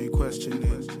 I know you question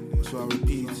it, so I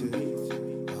repeat it.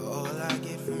 All I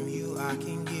get from you, I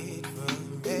can get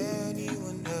from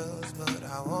anyone else, but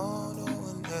I want no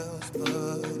one else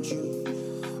but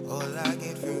you. All I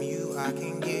get from you, I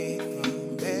can get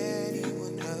from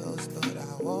anyone else, but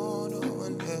I want no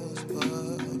one else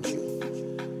but you.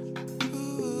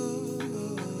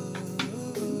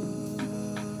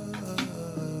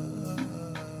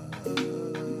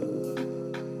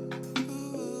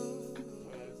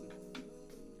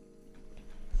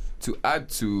 To add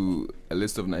to a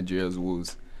list of Nigeria's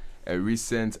woes, a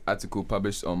recent article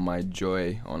published on My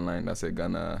Joy online, that's a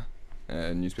Ghana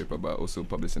newspaper, but also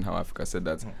published in How Africa, said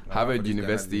that Harvard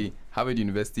University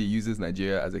uses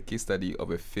Nigeria as a case study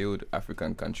of a failed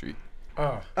African country.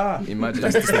 Imagine.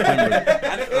 That's disappointment.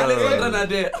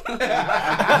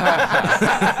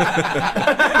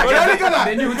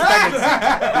 They knew who to target.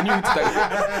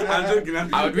 I'm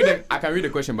joking. I can read the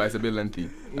question, but it's a bit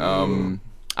lengthy.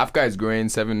 Africa is growing.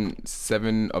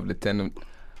 Seven of the 10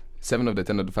 7 of the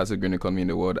 10 of the fastest growing economy in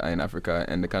the world are in Africa,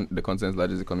 and the continent's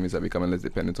largest economies are becoming less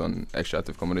dependent on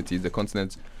extractive commodities. The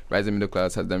continent's rising middle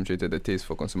class has demonstrated a taste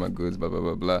for consumer goods, blah, blah,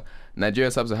 blah, blah. Nigeria,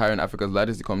 sub-Saharan Africa's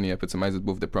largest economy, epitomizes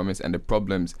both the promise and the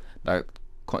problems that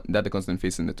the continent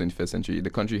faces in the 21st century. The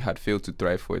country had failed to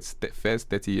thrive for its first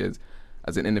 30 years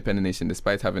as an independent nation,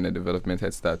 despite having a development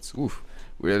head start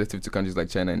relative to countries like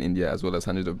China and India, as well as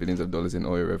hundreds of billions of dollars in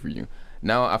oil revenue.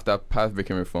 Now, after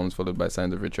path-breaking reforms followed by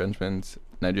signs of retrenchment,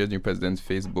 Nigeria's new president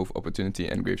faced both opportunity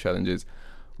and grave challenges.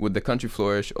 Would the country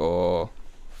flourish or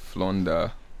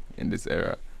flounder in this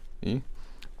era?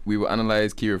 We will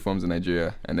analyze key reforms in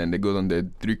Nigeria, and then they go on the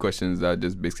 3 questions that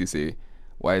just basically say,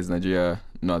 why is Nigeria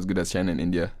not as good as China and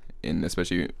India,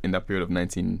 especially in that period of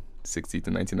 1960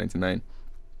 to 1999?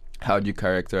 How do you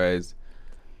characterize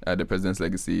the president's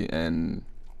legacy? And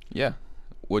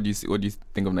what do you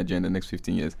think of Nigeria in the next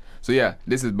 15 years? So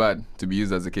this is bad to be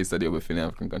used as a case study of a failing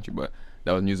African country, but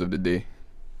that was news of the day,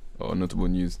 or notable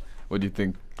news. What do you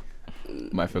think,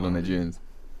 my fellow Nigerians?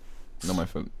 Not my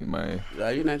fellow.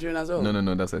 Are you Nigerian as well?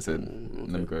 No, that's what I said.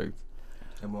 Okay. No, correct.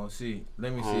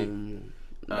 Let me see.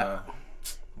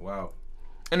 Wow.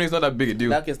 Anyway, it's not that big a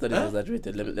deal. That case study is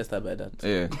exaggerated. Let's start by that.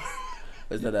 Yeah.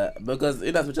 It's not that, because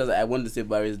in as much as I want to say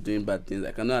Barry is doing bad things,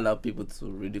 I cannot allow people to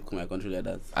ridicule my country like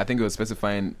that. I think it was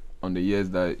specifying on the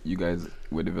years that you guys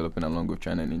were developing along with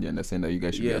China and India, and they're saying that you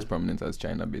guys should be as prominent as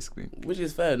China, basically. Which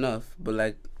is fair enough, but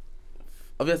like,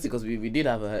 obviously, because we did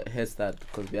have a head start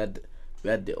because we had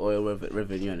the oil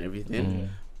revenue and everything,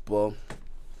 but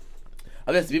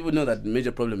obviously people know that the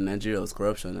major problem in Nigeria was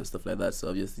corruption and stuff like that. So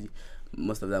obviously,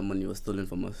 most of that money was stolen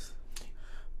from us.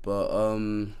 But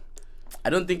I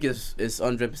don't think it's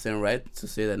 100% right to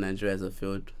say that Nigeria as a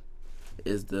field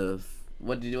is the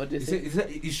what did you say?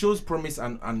 It shows promise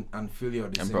and failure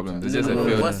at the same problem.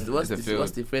 time. What's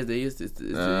the phrase they used? It's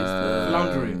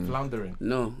floundering.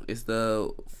 No, it's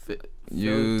the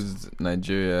used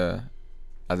Nigeria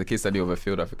as a case study of a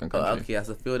failed African country. Okay, as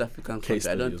a failed African country,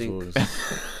 I don't think.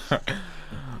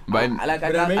 But I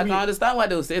can understand why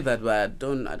they'll say that, but I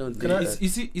don't think that. You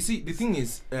see, the thing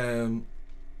is,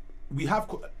 we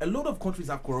have a lot of countries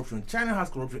have corruption. China has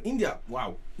corruption. India,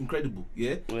 wow, incredible.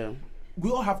 Yeah. We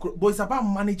all have, but it's about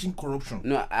managing corruption.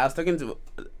 No, I was talking to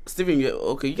Stephen.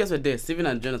 You guys were there. Stephen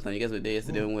and Jonathan, you guys were there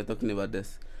yesterday when we were talking about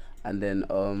this. And then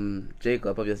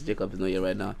Jacob, obviously Jacob is not here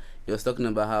right now. He was talking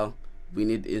about how we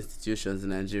need institutions in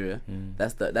Nigeria.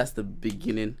 That's the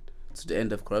beginning to the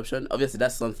end of corruption. Obviously,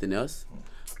 that's something else.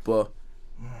 But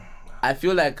I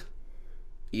feel like,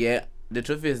 the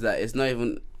truth is that it's not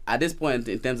even, at this point,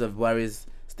 in terms of Buhari's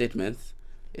statements,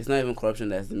 it's not even corruption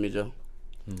that's the major.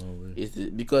 No way. It's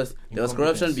because there was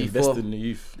corruption before. In the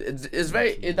youth. It's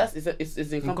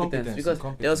incompetence because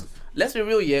there was. Let's be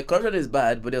real, corruption is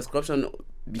bad, but there was corruption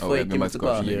before he came to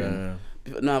power.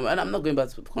 No, and I'm not going back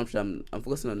to corruption. I'm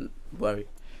focusing on Buhari.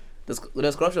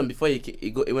 There's corruption before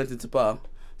he went into power.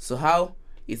 So how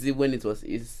is it when it was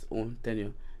his own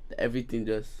tenure that everything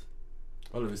just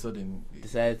all of a sudden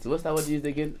decides? What's that word used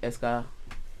again? Exacerbate.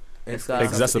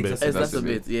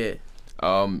 Yeah.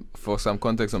 For some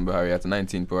context on Buhari, at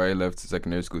 19, Buhari left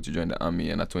secondary school to join the army,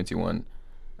 and at 21,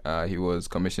 he was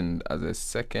commissioned as a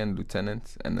second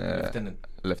lieutenant and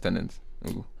lieutenant.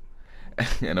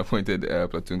 And appointed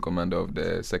platoon commander of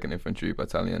the 2nd Infantry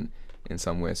Battalion in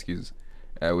somewhere.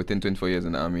 Within 24 years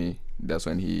in the army, that's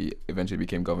when he eventually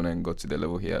became governor and got to the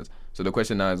level he has. So the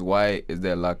question now is, why is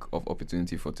there a lack of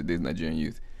opportunity for today's Nigerian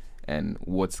youth? And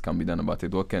what can be done about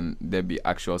it? What can there be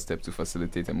actual steps to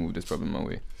facilitate and move this problem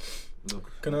away?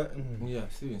 Look, can I?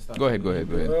 Steven, start. Go ahead.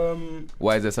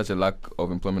 Why is there such a lack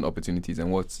of employment opportunities,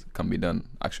 and what can be done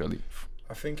actually?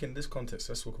 I think in this context,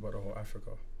 let's talk about the whole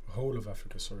of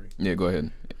Africa. Sorry. Yeah, go ahead.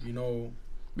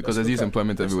 Because there's youth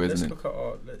employment everywhere, isn't it?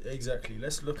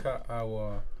 Let's look at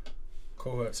our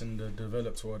cohorts in the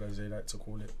developed world, as they like to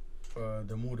call it,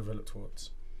 the more developed worlds.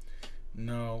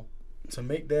 Now, to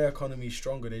make their economy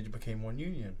stronger, they became one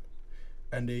union,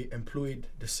 and they employed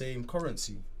the same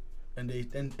currency, and they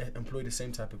then employed the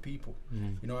same type of people.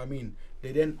 You know what I mean?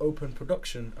 They then opened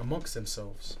production amongst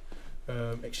themselves,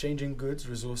 exchanging goods,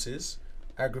 resources,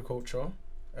 agriculture,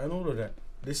 and all of that.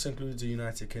 This includes the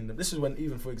United Kingdom. This is when,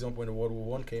 even for example, when the World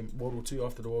War I came, World War II,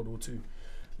 after the World War II.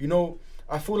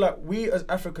 I feel like we as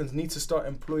Africans need to start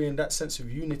employing that sense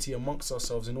of unity amongst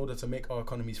ourselves in order to make our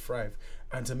economies thrive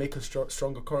and to make a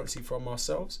stronger currency from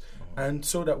ourselves, and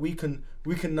so that we can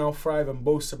now thrive and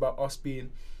boast about us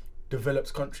being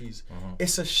developed countries.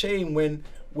 It's a shame when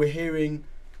we're hearing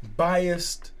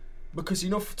biased, because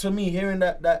to me, hearing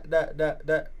that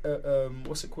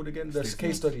what's it called again? The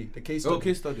case study. Case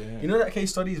study. Yeah. That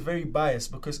case study is very biased,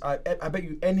 because I bet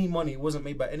you any money wasn't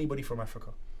made by anybody from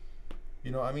Africa.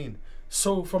 You know what I mean?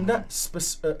 So from that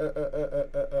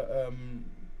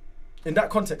in that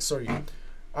context, sorry,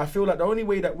 I feel like the only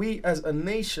way that we as a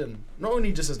nation, not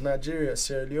only just as Nigeria,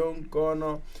 Sierra Leone,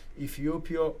 Ghana,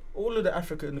 Ethiopia, all of the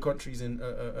African countries in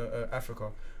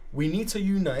Africa, we need to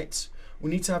unite. We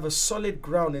need to have a solid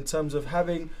ground in terms of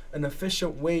having an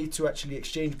efficient way to actually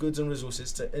exchange goods and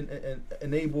resources to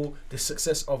enable the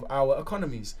success of our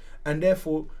economies. And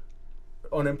therefore,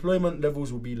 unemployment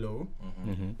levels will be low.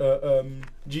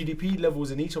 GDP levels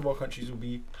in each of our countries will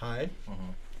be high.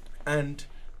 And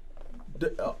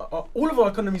all of our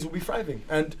economies will be thriving.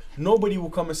 And nobody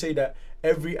will come and say that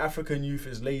every African youth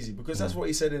is lazy, because that's what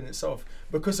he said in itself.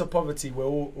 Because of poverty, we're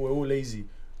all lazy.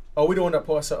 Are we the one that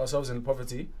put ourselves in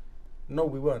poverty? No,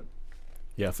 we weren't.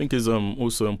 Yeah, I think it's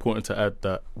also important to add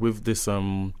that with this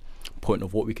point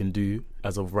of what we can do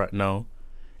as of right now,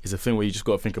 is a thing where you just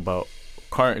got to think about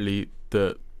currently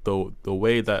the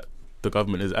way that the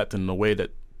government is acting, the way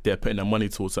that they're putting their money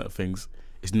towards certain things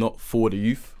is not for the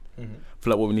youth. I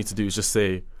feel like what we need to do is just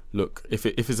say, look, if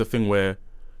it's a thing where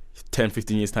 10,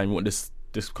 15 years time you want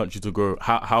this country to grow,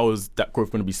 how is that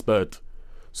growth going to be spurred?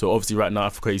 So obviously right now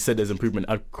Africa, you said there's improvement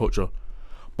in agriculture,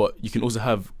 but you can also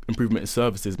have improvement in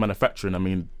services, manufacturing. I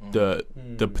mean,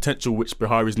 the potential which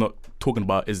Bihari is not talking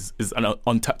about is an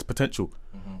untapped potential.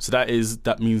 So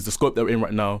that means the scope that we're in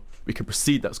right now, we can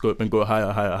proceed that scope and go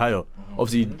higher.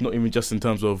 Obviously, not even just in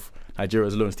terms of Nigeria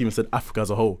as alone. Stephen said Africa as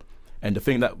a whole. And the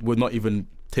thing that we're not even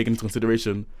taking into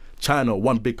consideration, China,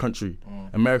 one big country,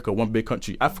 America, one big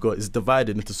country. Africa is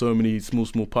divided into so many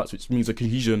small parts, which means the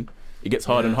cohesion, it gets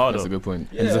harder and harder. That's a good point.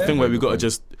 And it's a thing where we've got to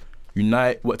just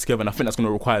unite, work together, and I think that's going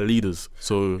to require leaders.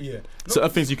 So certain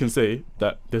things you can say,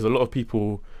 that there's a lot of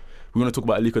people, we want to talk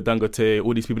about Aliko Dangote,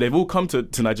 all these people, they've all come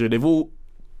to Nigeria, they've all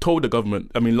told the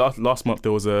government. I mean, last month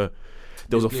there was a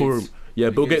forum.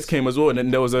 Yeah, Bill Gates came as well, and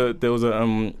then there was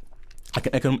an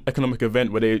economic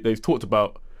event where they've talked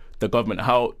about the government,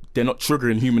 how they're not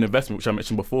triggering human investment, which I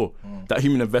mentioned before. That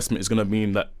human investment is going to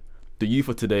mean that the youth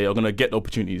of today are going to get the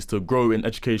opportunities to grow in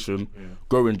education,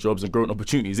 grow in jobs, and grow in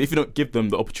opportunities. If you don't give them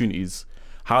the opportunities,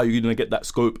 how are you going to get that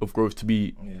scope of growth to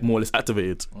be more or less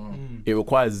activated? It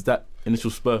requires that initial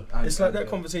spur. It's like that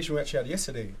conversation we actually had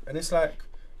yesterday, and it's like,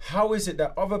 how is it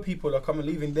that other people are coming,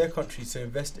 leaving their countries to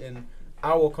invest in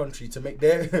our country, to make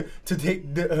to take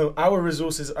our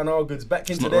resources and our goods back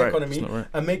into their economy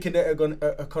and making their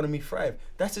economy thrive?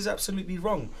 That is absolutely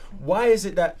wrong. Why is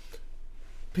it that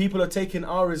people are taking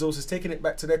our resources, taking it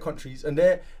back to their countries, and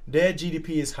their GDP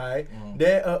is high,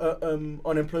 their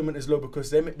unemployment is low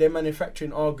because they're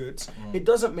manufacturing our goods? It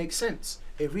doesn't make sense.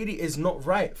 It really is not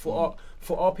right for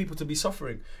our people to be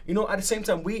suffering. You know, at the same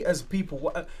time, we as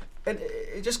people, and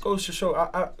it just goes to show.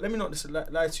 Let me not just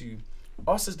lie to you.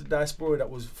 Us as the diaspora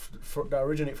that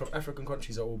originate from African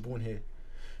countries that were born here,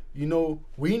 you know,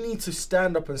 we need to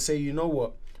stand up and say, you know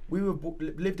what, we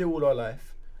lived here all our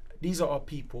life. These are our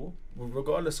people,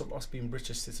 regardless of us being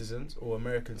British citizens or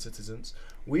American citizens.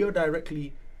 We are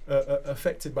directly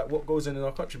affected by what goes on in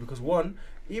our country, because one,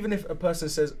 even if a person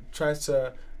tries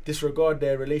to disregard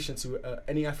their relation to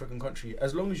any African country,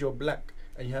 as long as you're black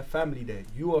and you have family there,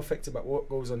 you are affected by what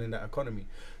goes on in that economy.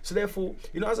 So therefore,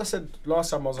 you know, as I said last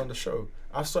time I was on the show,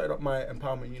 I've started up my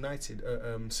Empowerment United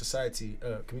Society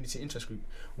community interest group,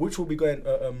 which will be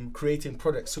going creating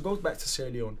products. So it goes back to Sierra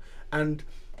Leone and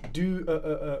do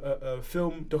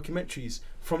film documentaries.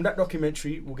 From that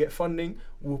documentary, we'll get funding,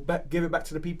 we'll give it back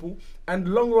to the people, and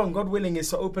long run, God willing, is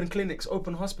to open clinics,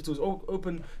 open hospitals,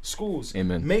 open schools.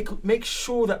 Amen. Make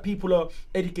sure that people are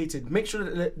educated. Make sure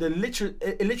that the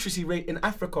illiteracy rate in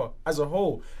Africa as a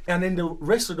whole, and in the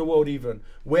rest of the world even,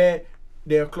 where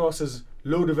they are classed as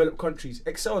low developed countries,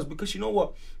 excels. Because you know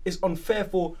what? It's unfair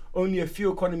for only a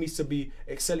few economies to be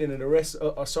excelling and the rest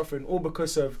are suffering, all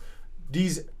because of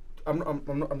these.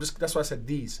 I'm just. That's why I said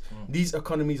these. These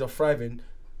economies are thriving,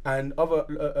 and other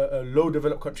low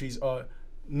developed countries are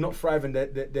not thriving.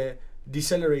 They're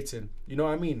decelerating. You know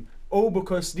what I mean? All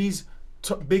because these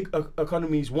big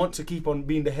economies want to keep on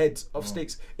being the heads of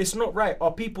states. It's not right.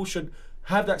 Our people should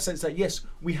have that sense that yes,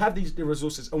 we have the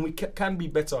resources and we can be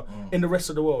better in the rest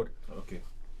of the world. Okay.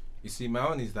 You see, my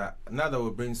own is that now that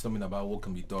we're brainstorming about what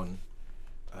can be done,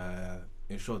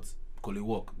 in short, call it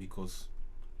work, because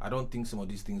I don't think some of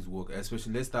these things work.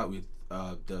 Especially, let's start with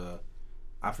the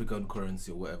African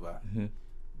currency or whatever.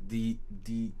 The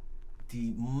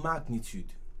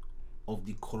magnitude of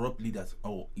the corrupt leaders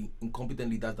or incompetent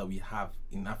leaders that we have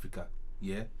in Africa,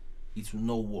 it will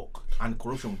not work, and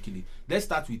corruption will kill it. Let's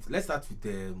start with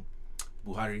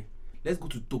Buhari. Let's go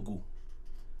to Togo.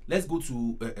 Let's go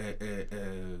to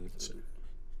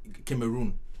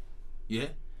Cameroon.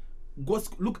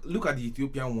 Look at the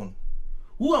Ethiopian one.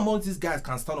 Who among these guys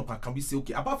can stand up and can we say,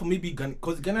 okay, apart from maybe Ghana,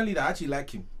 because Ghana leader actually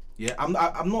like him. Yeah, I'm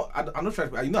not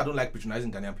trying to, I don't like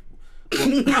patronizing Ghanaian people.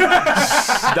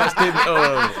 That's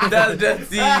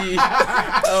dirty.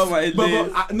 Oh my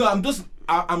days.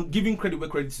 I'm giving credit where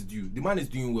credit is due. The man is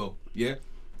doing well. Yeah.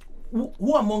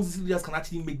 Who among these leaders can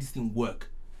actually make this thing work?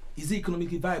 Is it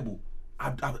economically viable?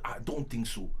 I don't think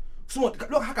so. So look,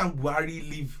 how can Buhari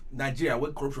leave Nigeria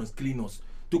where corruption is killing us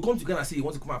to come to Ghana and say he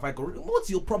wants to come and fight corruption? What's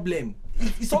your problem?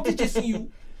 Is something chasing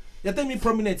you? You're telling me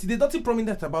prominent. There's nothing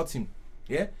prominent about him.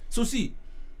 Yeah. So see,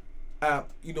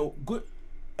 good.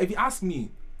 If you ask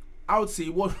me, I would say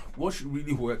what should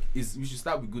really work is we should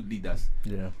start with good leaders.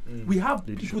 Yeah. We have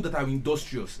people that are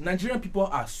industrious. Nigerian people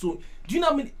are so. Do you know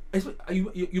how many?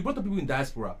 You brought up people in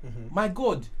diaspora. Mm-hmm. My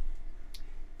God.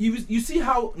 You see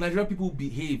how Nigerian people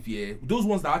behave, yeah? Those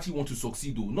ones that actually want to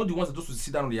succeed, though, not the ones that just want to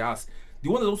sit down on their ass. The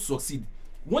ones that want to succeed.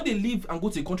 When they leave and go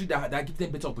to a country that gives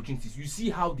them better opportunities, you see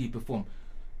how they perform.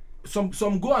 Some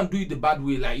go and do it the bad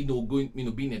way, like going,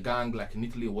 being a gang, like in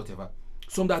Italy or whatever.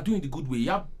 Some that are doing the good way.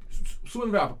 Yeah, so many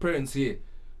of our parents here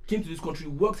came to this country,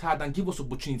 worked hard, and gave us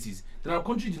opportunities that our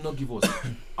country did not give us.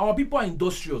 Our people are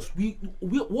industrious.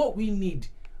 What we need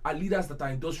are leaders that are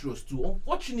industrious too.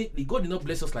 Unfortunately, God did not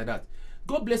bless us like that.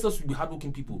 God bless us with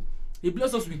hardworking people. He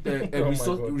bless us with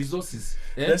resources.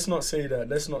 Yeah? Let's not say that.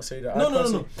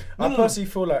 No. I personally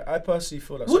feel like.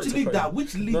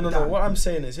 Which leader? No. What I'm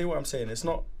saying is, It's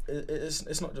not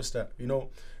just that.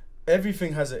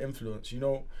 Everything has an influence.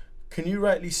 Can you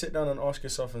rightly sit down and ask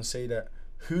yourself and say that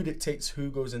who dictates who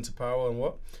goes into power and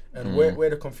what, and where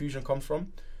the confusion comes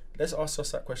from? Let's ask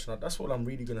us that question. That's what I'm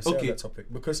really gonna say on that topic,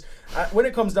 because when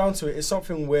it comes down to it, it's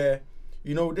something where.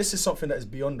 This is something that is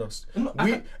beyond us.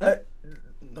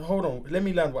 Hold on, let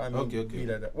me land what I mean. Okay.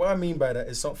 Like that. What I mean by that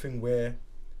is something where,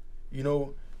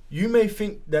 you may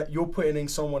think that you're putting in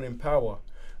someone in power,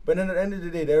 but then at the end of the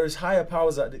day, there is higher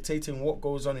powers that are dictating what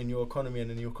goes on in your economy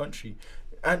and in your country.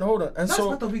 And hold on, and that's so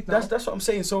part of it now. That's what I'm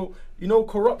saying. So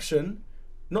corruption.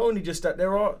 Not only just that,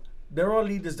 there are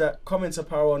leaders that come into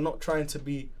power not trying to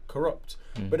be corrupt,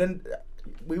 but then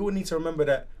we all need to remember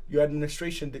that your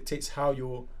administration dictates how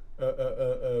your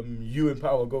you in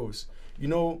power goes.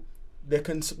 There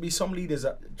can be some leaders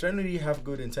that generally have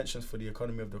good intentions for the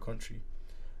economy of the country,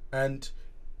 and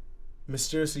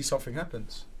mysteriously something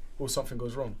happens or something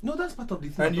goes wrong. No, that's part of the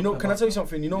thing. And can I tell you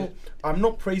something? I'm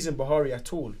not praising Buhari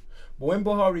at all, but when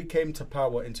Buhari came to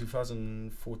power in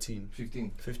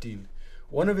 2015,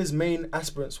 one of his main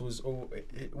aspirants was, or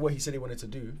what he said he wanted to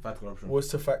do, was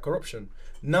to fight corruption.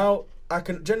 Now, I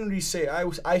can generally say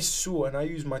I saw, and I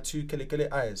use my two kele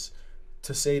eyes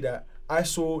to say that I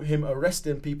saw him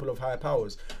arresting people of higher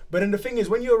powers. But then the thing is,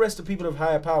 when you arrest the people of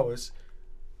higher powers,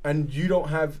 and you don't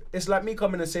have, it's like me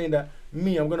coming and saying that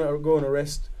I'm gonna go and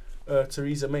arrest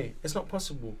Theresa May. It's not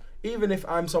possible. Even if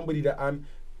I'm somebody that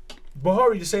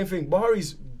Buhari, the same thing.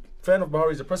 Fair enough,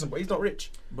 Buhari is the president, but he's not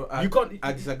rich. But I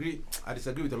disagree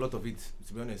with a lot of it,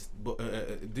 to be honest. But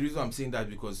the reason I'm saying that is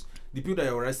because the people that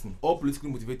you're arresting, all politically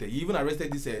motivated. You even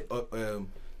arrested this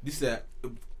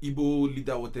Igbo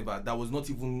leader, whatever, that was not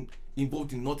even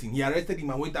involved in nothing. He arrested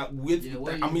him and went out with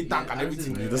tank and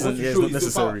everything. It's not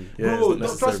necessary. Bro,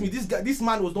 trust me, this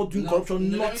man was not doing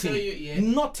corruption.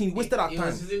 Nothing. Wasted our time. He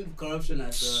was using corruption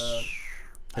as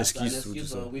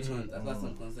excuse for which one? As far as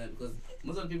I'm concerned, because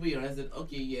most of the people he arrested,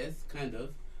 okay, yes, kind of,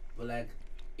 but like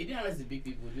he didn't arrest the big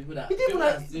people that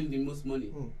are stealing the most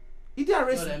money. He didn't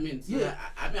arrest. You know what I mean? So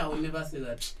I will never say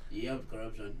that he helped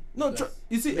corruption. No,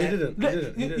 you see, he didn't.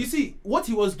 You see, what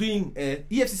he was doing,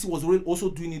 EFCC was also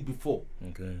doing it before.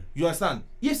 Okay. You understand?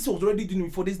 EFCC was already doing it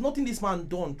before. There's nothing this man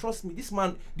done. Trust me, this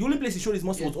man. The only place he showed his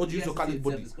muscle was audio to carry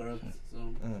body.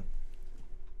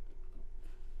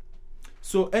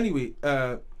 So anyway,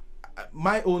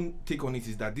 my own take on it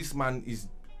is that this man is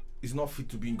not fit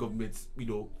to be in government,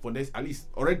 for next, at least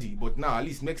already, but now at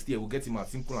least next year we'll get him out,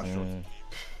 simple and short.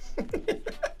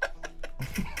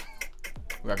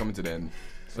 We are coming to the end.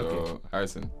 So okay.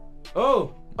 Harrison.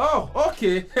 Oh,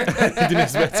 okay. Didn't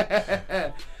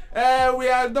expect. We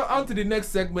are on to the next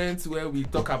segment where we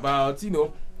talk about,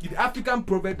 the African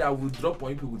proverb that will drop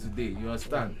on people today. You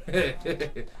understand?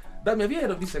 Damn, have you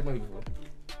heard of this segment before?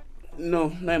 No,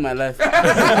 not in my life. I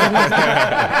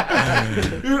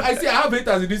see I have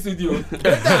haters in this studio.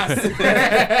 Haters.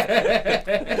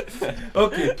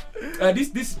 Okay.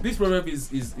 This proverb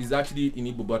is actually in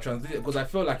Igbo, but translated because I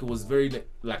felt like it was very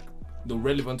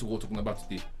relevant to what we're talking about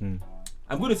today.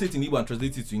 I'm going to say it in Igbo and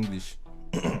translate it to English.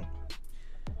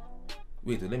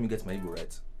 Wait, let me get my Igbo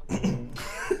right.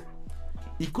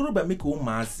 Ikoroba make o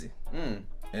mazi.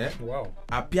 Wow.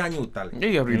 Apiani utale. Yeah,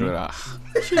 you read that.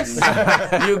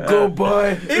 You go,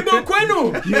 boy. Ibo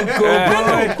kwenu. You go,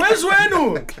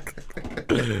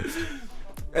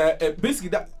 boy. Basically,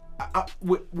 that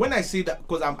when I say that,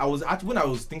 because I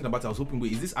was thinking about it, I was hoping,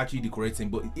 wait, is this actually the correct thing?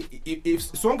 But if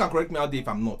someone can correct me out there if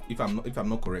I'm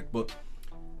not correct, but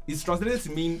it's translated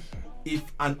to mean if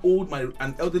an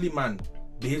elderly man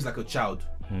behaves like a child,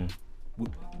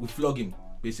 we flog him,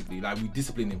 basically, like we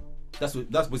discipline him. That's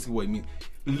basically what it means.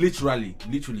 Literally.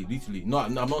 No,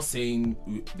 I'm not saying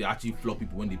they actually flog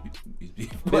people when they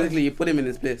basically you put him in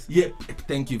his place. Yeah,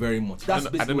 thank you very much. I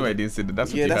don't know why I didn't say that.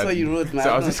 That's that's what you wrote, man. So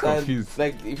I was just confused.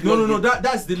 Like, no.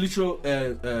 That's the literal.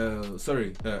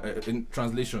 In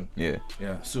translation. Yeah.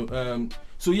 So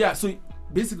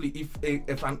basically, if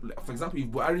for example, if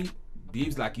Buhari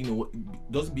behaves like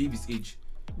doesn't behave his age,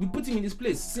 we put him in his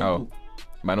place. Simple. How?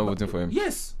 By not voting for him.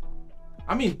 Yes.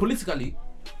 I mean, politically,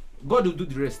 God will do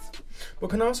the rest.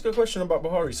 But can I ask a question about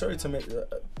Buhari? Sorry to make the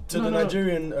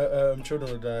Nigerian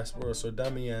children of the diaspora, so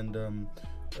Dami and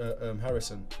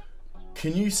Harrison.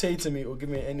 Can you say to me or give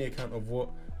me any account of what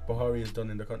Buhari has done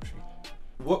in the country?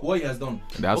 What he has done?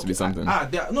 There has to be something.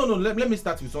 Let me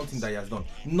start with something that he has done.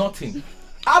 Nothing.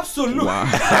 Absolutely. Wow.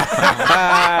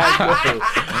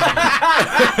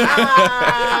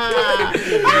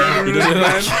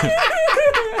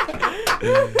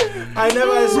 I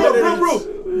never expected bro.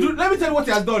 Dude, let me tell you what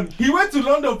he has done. He went to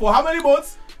London for how many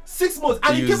months? 6 months,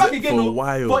 and he came back again for a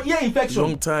while. For ear infection.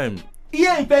 Long time.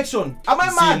 Ear infection. Am I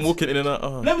See mad? him walking in and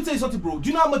out. Let me tell you something, bro. Do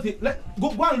you know how much? Go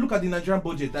and look at the Nigerian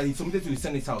budget that he submitted to the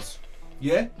Senate House.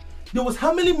 Yeah, there was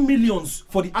how many millions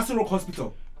for the Aso Rock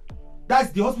Hospital? That's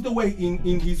the hospital where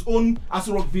in his own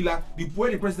Aso Rock villa,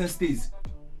 where the president stays.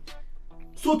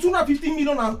 So 250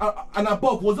 million and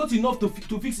above was not enough to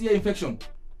fix ear infection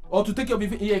or to take care of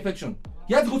ear infection.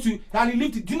 He had to go to and he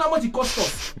lived. Do you know how much it cost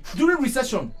us during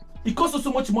recession? It cost us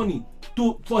so much money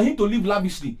for him to live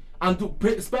lavishly and to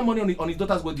spend money on his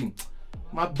daughter's wedding.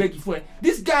 My beg you friend,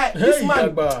 this guy, this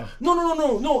man.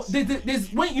 No. There's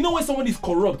when when someone is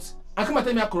corrupt, and come and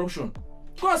tell me about corruption.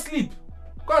 Go and sleep.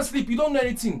 You don't know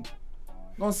anything.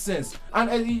 Nonsense. And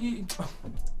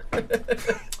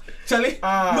Charlie,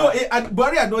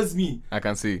 Buhari annoys me. I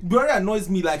can see. Buhari annoys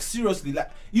me, like, seriously. Like,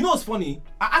 you know what's funny?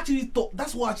 I actually thought,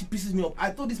 that's what actually pisses me off.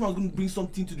 I thought this man was going to bring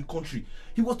something to the country.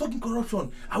 He was talking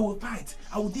corruption. I will fight.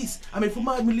 I will this. I'm a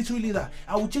former military leader.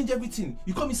 I will change everything.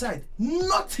 You come inside.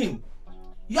 Nothing.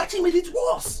 You actually made it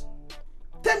worse.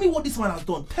 Tell me what this man has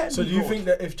done. So do you think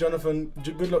that if Jonathan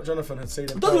had said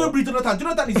that? Don't even bring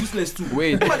Jonathan is useless too.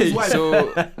 Wait,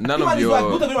 so none of your...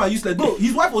 Both of them are useless. Bro,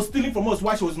 his wife was stealing from us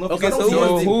while she was not. Okay,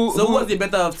 so what's the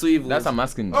better of two evils? That's what I'm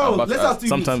asking. Let's have two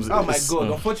evils. Sometimes oh my God,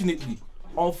 unfortunately.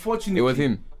 It was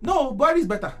him. No, Buhari is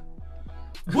better.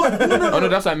 No. Oh no,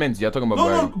 that's what I meant. You're talking about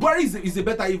Buhari. No, Buhari is a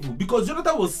better evil because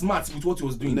Jonathan was smart with what he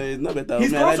was doing. No, it's not better.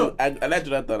 I like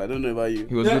Jonathan. I don't know about you.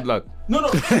 He was good luck. No.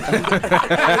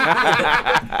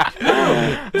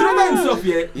 Jonathan himself,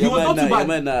 he was not too bad.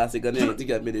 Man, as a Ghanaian, I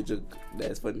think I made a joke.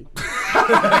 That is funny.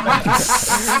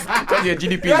 Because your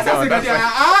GDP is down.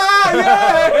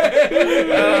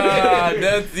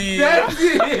 Dirty.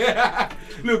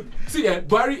 Look, see,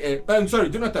 Buhari. I'm sorry,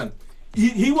 Jonathan.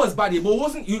 He was bad, but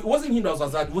it wasn't him that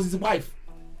was bad. It was his wife.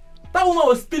 That woman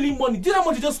was stealing money. Do you know how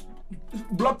much he just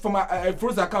blocked from a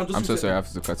frozen account? I'm so sorry, I have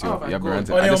to cut you off. You have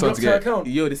ranting. I just want to get account.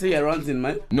 Yo, they say you're ranting,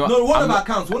 man. No, one of our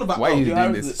accounts. Why are you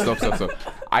doing this? Stop.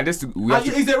 It's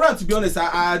a rant, to be honest.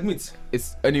 I admit.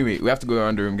 Anyway. We have to go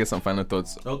around the room, get some final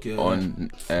thoughts on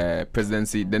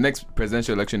presidency. The next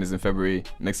presidential election is in February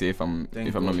next year, if I'm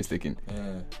not mistaken.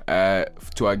 To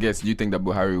our guests, do you think that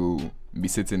Buhari will be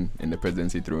sitting in the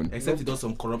presidency throne? Except he does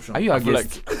some corruption. Are you a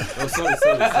guest? Sorry.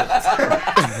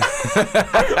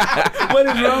 What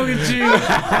is wrong with you?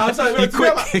 I'm sorry.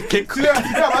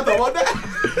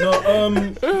 No,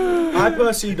 I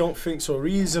personally don't think so.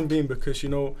 Reason being because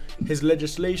his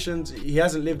legislations, he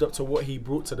hasn't lived up to what he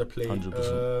brought to the plate.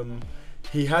 100%.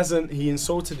 He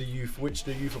insulted the youth, which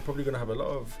the youth are probably going to have a lot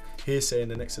of hearsay in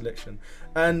the next election.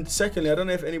 And secondly, I don't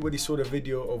know if anybody saw the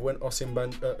video of when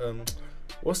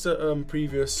what's the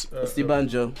previous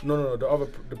Banjo? No,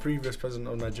 the previous president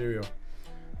of Nigeria.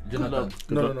 Jonathan.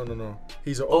 No.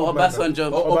 He's an old man.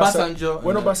 Obasanjo.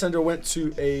 When Obasanjo went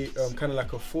to a kind of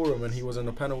like a forum and he was on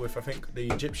a panel with, I think,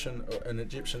 an Egyptian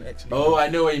ex-leader. Oh, I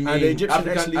know what you mean. And the Egyptian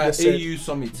ex-leader said, AU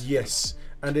summit. Yes.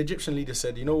 And the Egyptian leader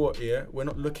said, you know what, we're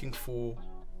not looking for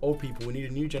old people. We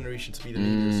need a new generation to be the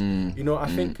leaders. I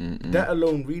think that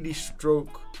alone really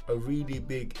struck a really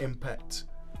big impact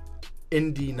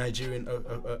in the Nigerian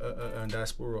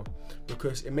diaspora,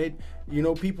 because it made, you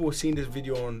know, people were seeing this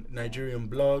video on Nigerian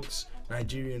blogs,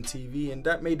 Nigerian TV, and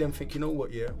that made them think, you know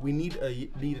what, yeah, we need a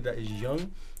leader that is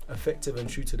young, effective, and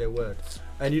true to their word.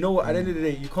 And you know what, at the end of the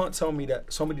day, you can't tell me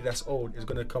that somebody that's old is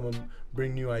going to come and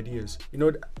bring new ideas. You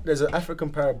know, there's an African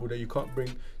parable that you can't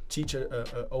teach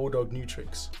a old dog new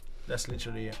tricks. That's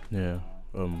literally it. Yeah.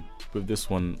 With this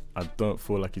one, I don't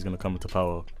feel like he's going to come into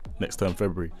power next term,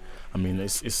 February. I mean,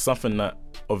 it's something that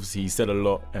obviously he said a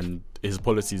lot, and his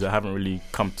policies that haven't really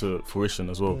come to fruition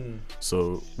as well.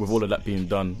 So with all of that being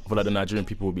done, I feel like the Nigerian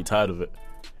people will be tired of it.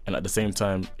 And at the same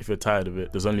time, if you're tired of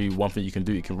it, there's only one thing you can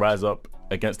do. You can rise up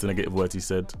against the negative words he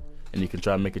said, and you can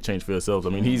try and make a change for yourselves. I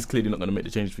mean, he's clearly not going to make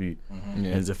the change for you. And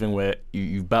it's a thing where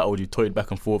you've battled, you toyed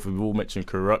back and forth. We've all mentioned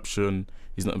corruption.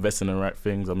 He's not investing in the right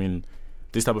things. I mean,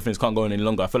 this type of things can't go on any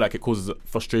longer. I feel like it causes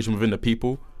frustration within the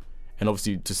people. And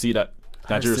obviously, to see that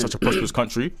Nigeria is such a prosperous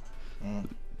country,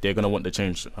 they're going to want the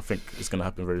change. I think it's going to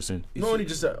happen very soon. Not only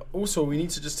just that, also we need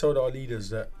to just tell our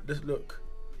leaders that, look,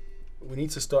 we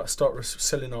need to start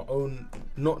selling our own,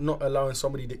 not allowing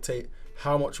somebody dictate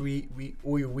how much we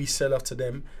sell off to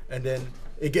them, and then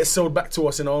it gets sold back to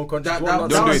us in our own country. That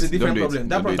was a different problem.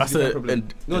 That's a different problem.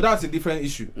 No, that's a different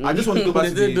issue. I just want to go back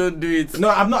to the... Don't do it. No,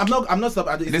 I'm not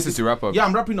stopping. This is to wrap up. Yeah,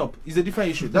 I'm wrapping up. It's a different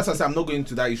issue. That's why I say I'm not going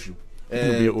to that issue.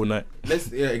 We'll be here all night.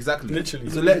 Exactly. Literally.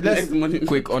 So let's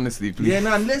quick, honestly, please. Yeah,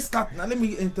 now let's start. Now let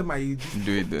me enter my...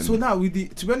 Do it then. So now, to be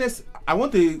honest, I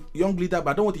want a young leader,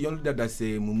 but I don't want a young leader that's a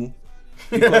mumu.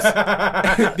 Because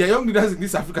there are young leaders in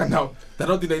this Africa now that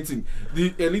don't do anything.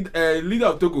 The leader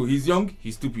of Togo, he's young,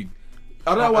 he's stupid.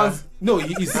 Other ones, no,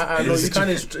 he is. No, you can't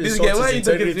this guy, why are you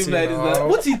talking to him like this now?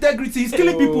 What's integrity? He's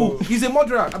killing people. He's a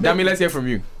murderer. Dami, let's hear from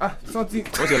you. Something.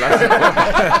 What's your last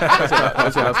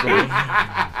comment?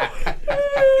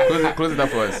 Close it up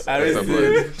for us.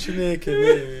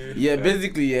 Yeah,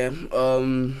 basically,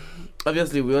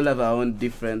 obviously, we all have our own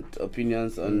different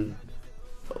opinions on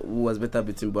who was better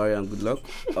between Buhari and Goodluck.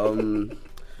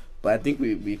 But I think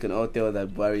we can all tell that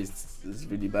Buhari is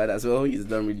really bad as well. He's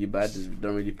done really bad. He's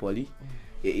done really poorly.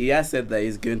 He has said that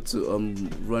he's going to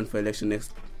run for election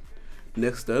next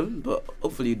term, but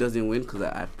hopefully he doesn't win, because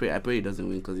I pray he doesn't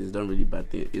win, because he's done really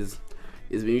bad things.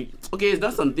 He's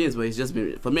done some things, but it's just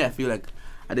been, for me, I feel like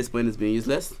at this point it's been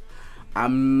useless.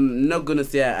 I'm not gonna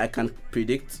say I can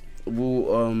predict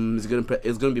who is gonna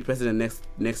be president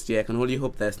next year. I can only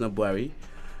hope that it's not Buhari,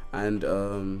 and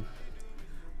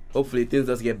hopefully things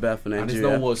just get better for Nigeria. And it's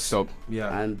not worse.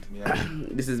 Yeah. And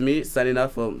this is me signing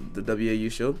out from the WAU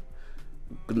show.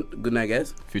 Good night,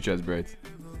 guys. Future is bright.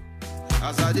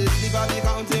 As I did sleep, I be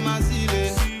counting my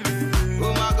ceiling.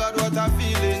 Oh my God, what I'm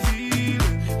feeling.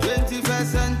 21st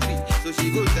century, so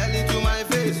she go tell it to my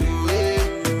face.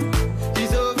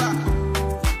 It's over.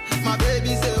 My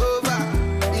baby say over.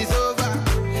 It's over.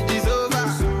 It's over.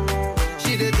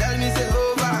 She did tell me say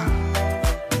over.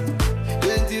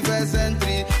 21st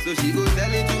century, so she go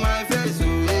tell it to my face.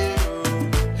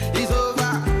 It's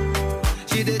over.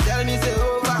 She did tell me say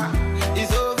over.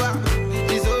 It's over.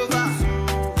 It's over.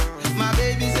 My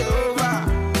baby say over.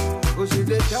 Oh, she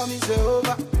did tell me say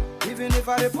over. Even if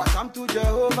I report, I'm to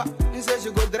Jehovah. He said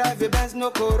she go drive a Benz, no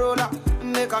Corolla.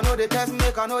 Make I know the test,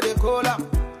 make I know the cola.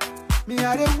 Me,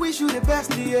 I dey wish you the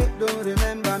best, yeah. Don't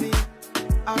remember me.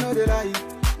 I know the lie.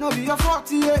 No be your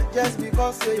fault, yeah. Just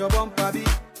because say your bumper be.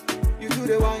 You do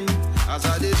the wine. As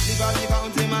I did sleep, I be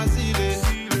counting my ceiling.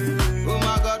 Oh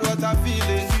my God, what I'm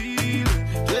feeling.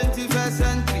 21st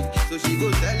century, so she go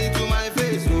tell it to my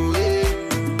face. Oh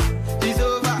yeah, it's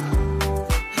over.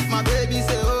 My baby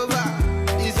say over.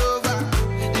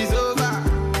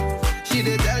 She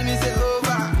dey tell me say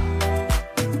over.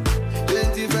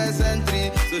 21st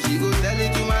century, so she go tell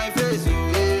it to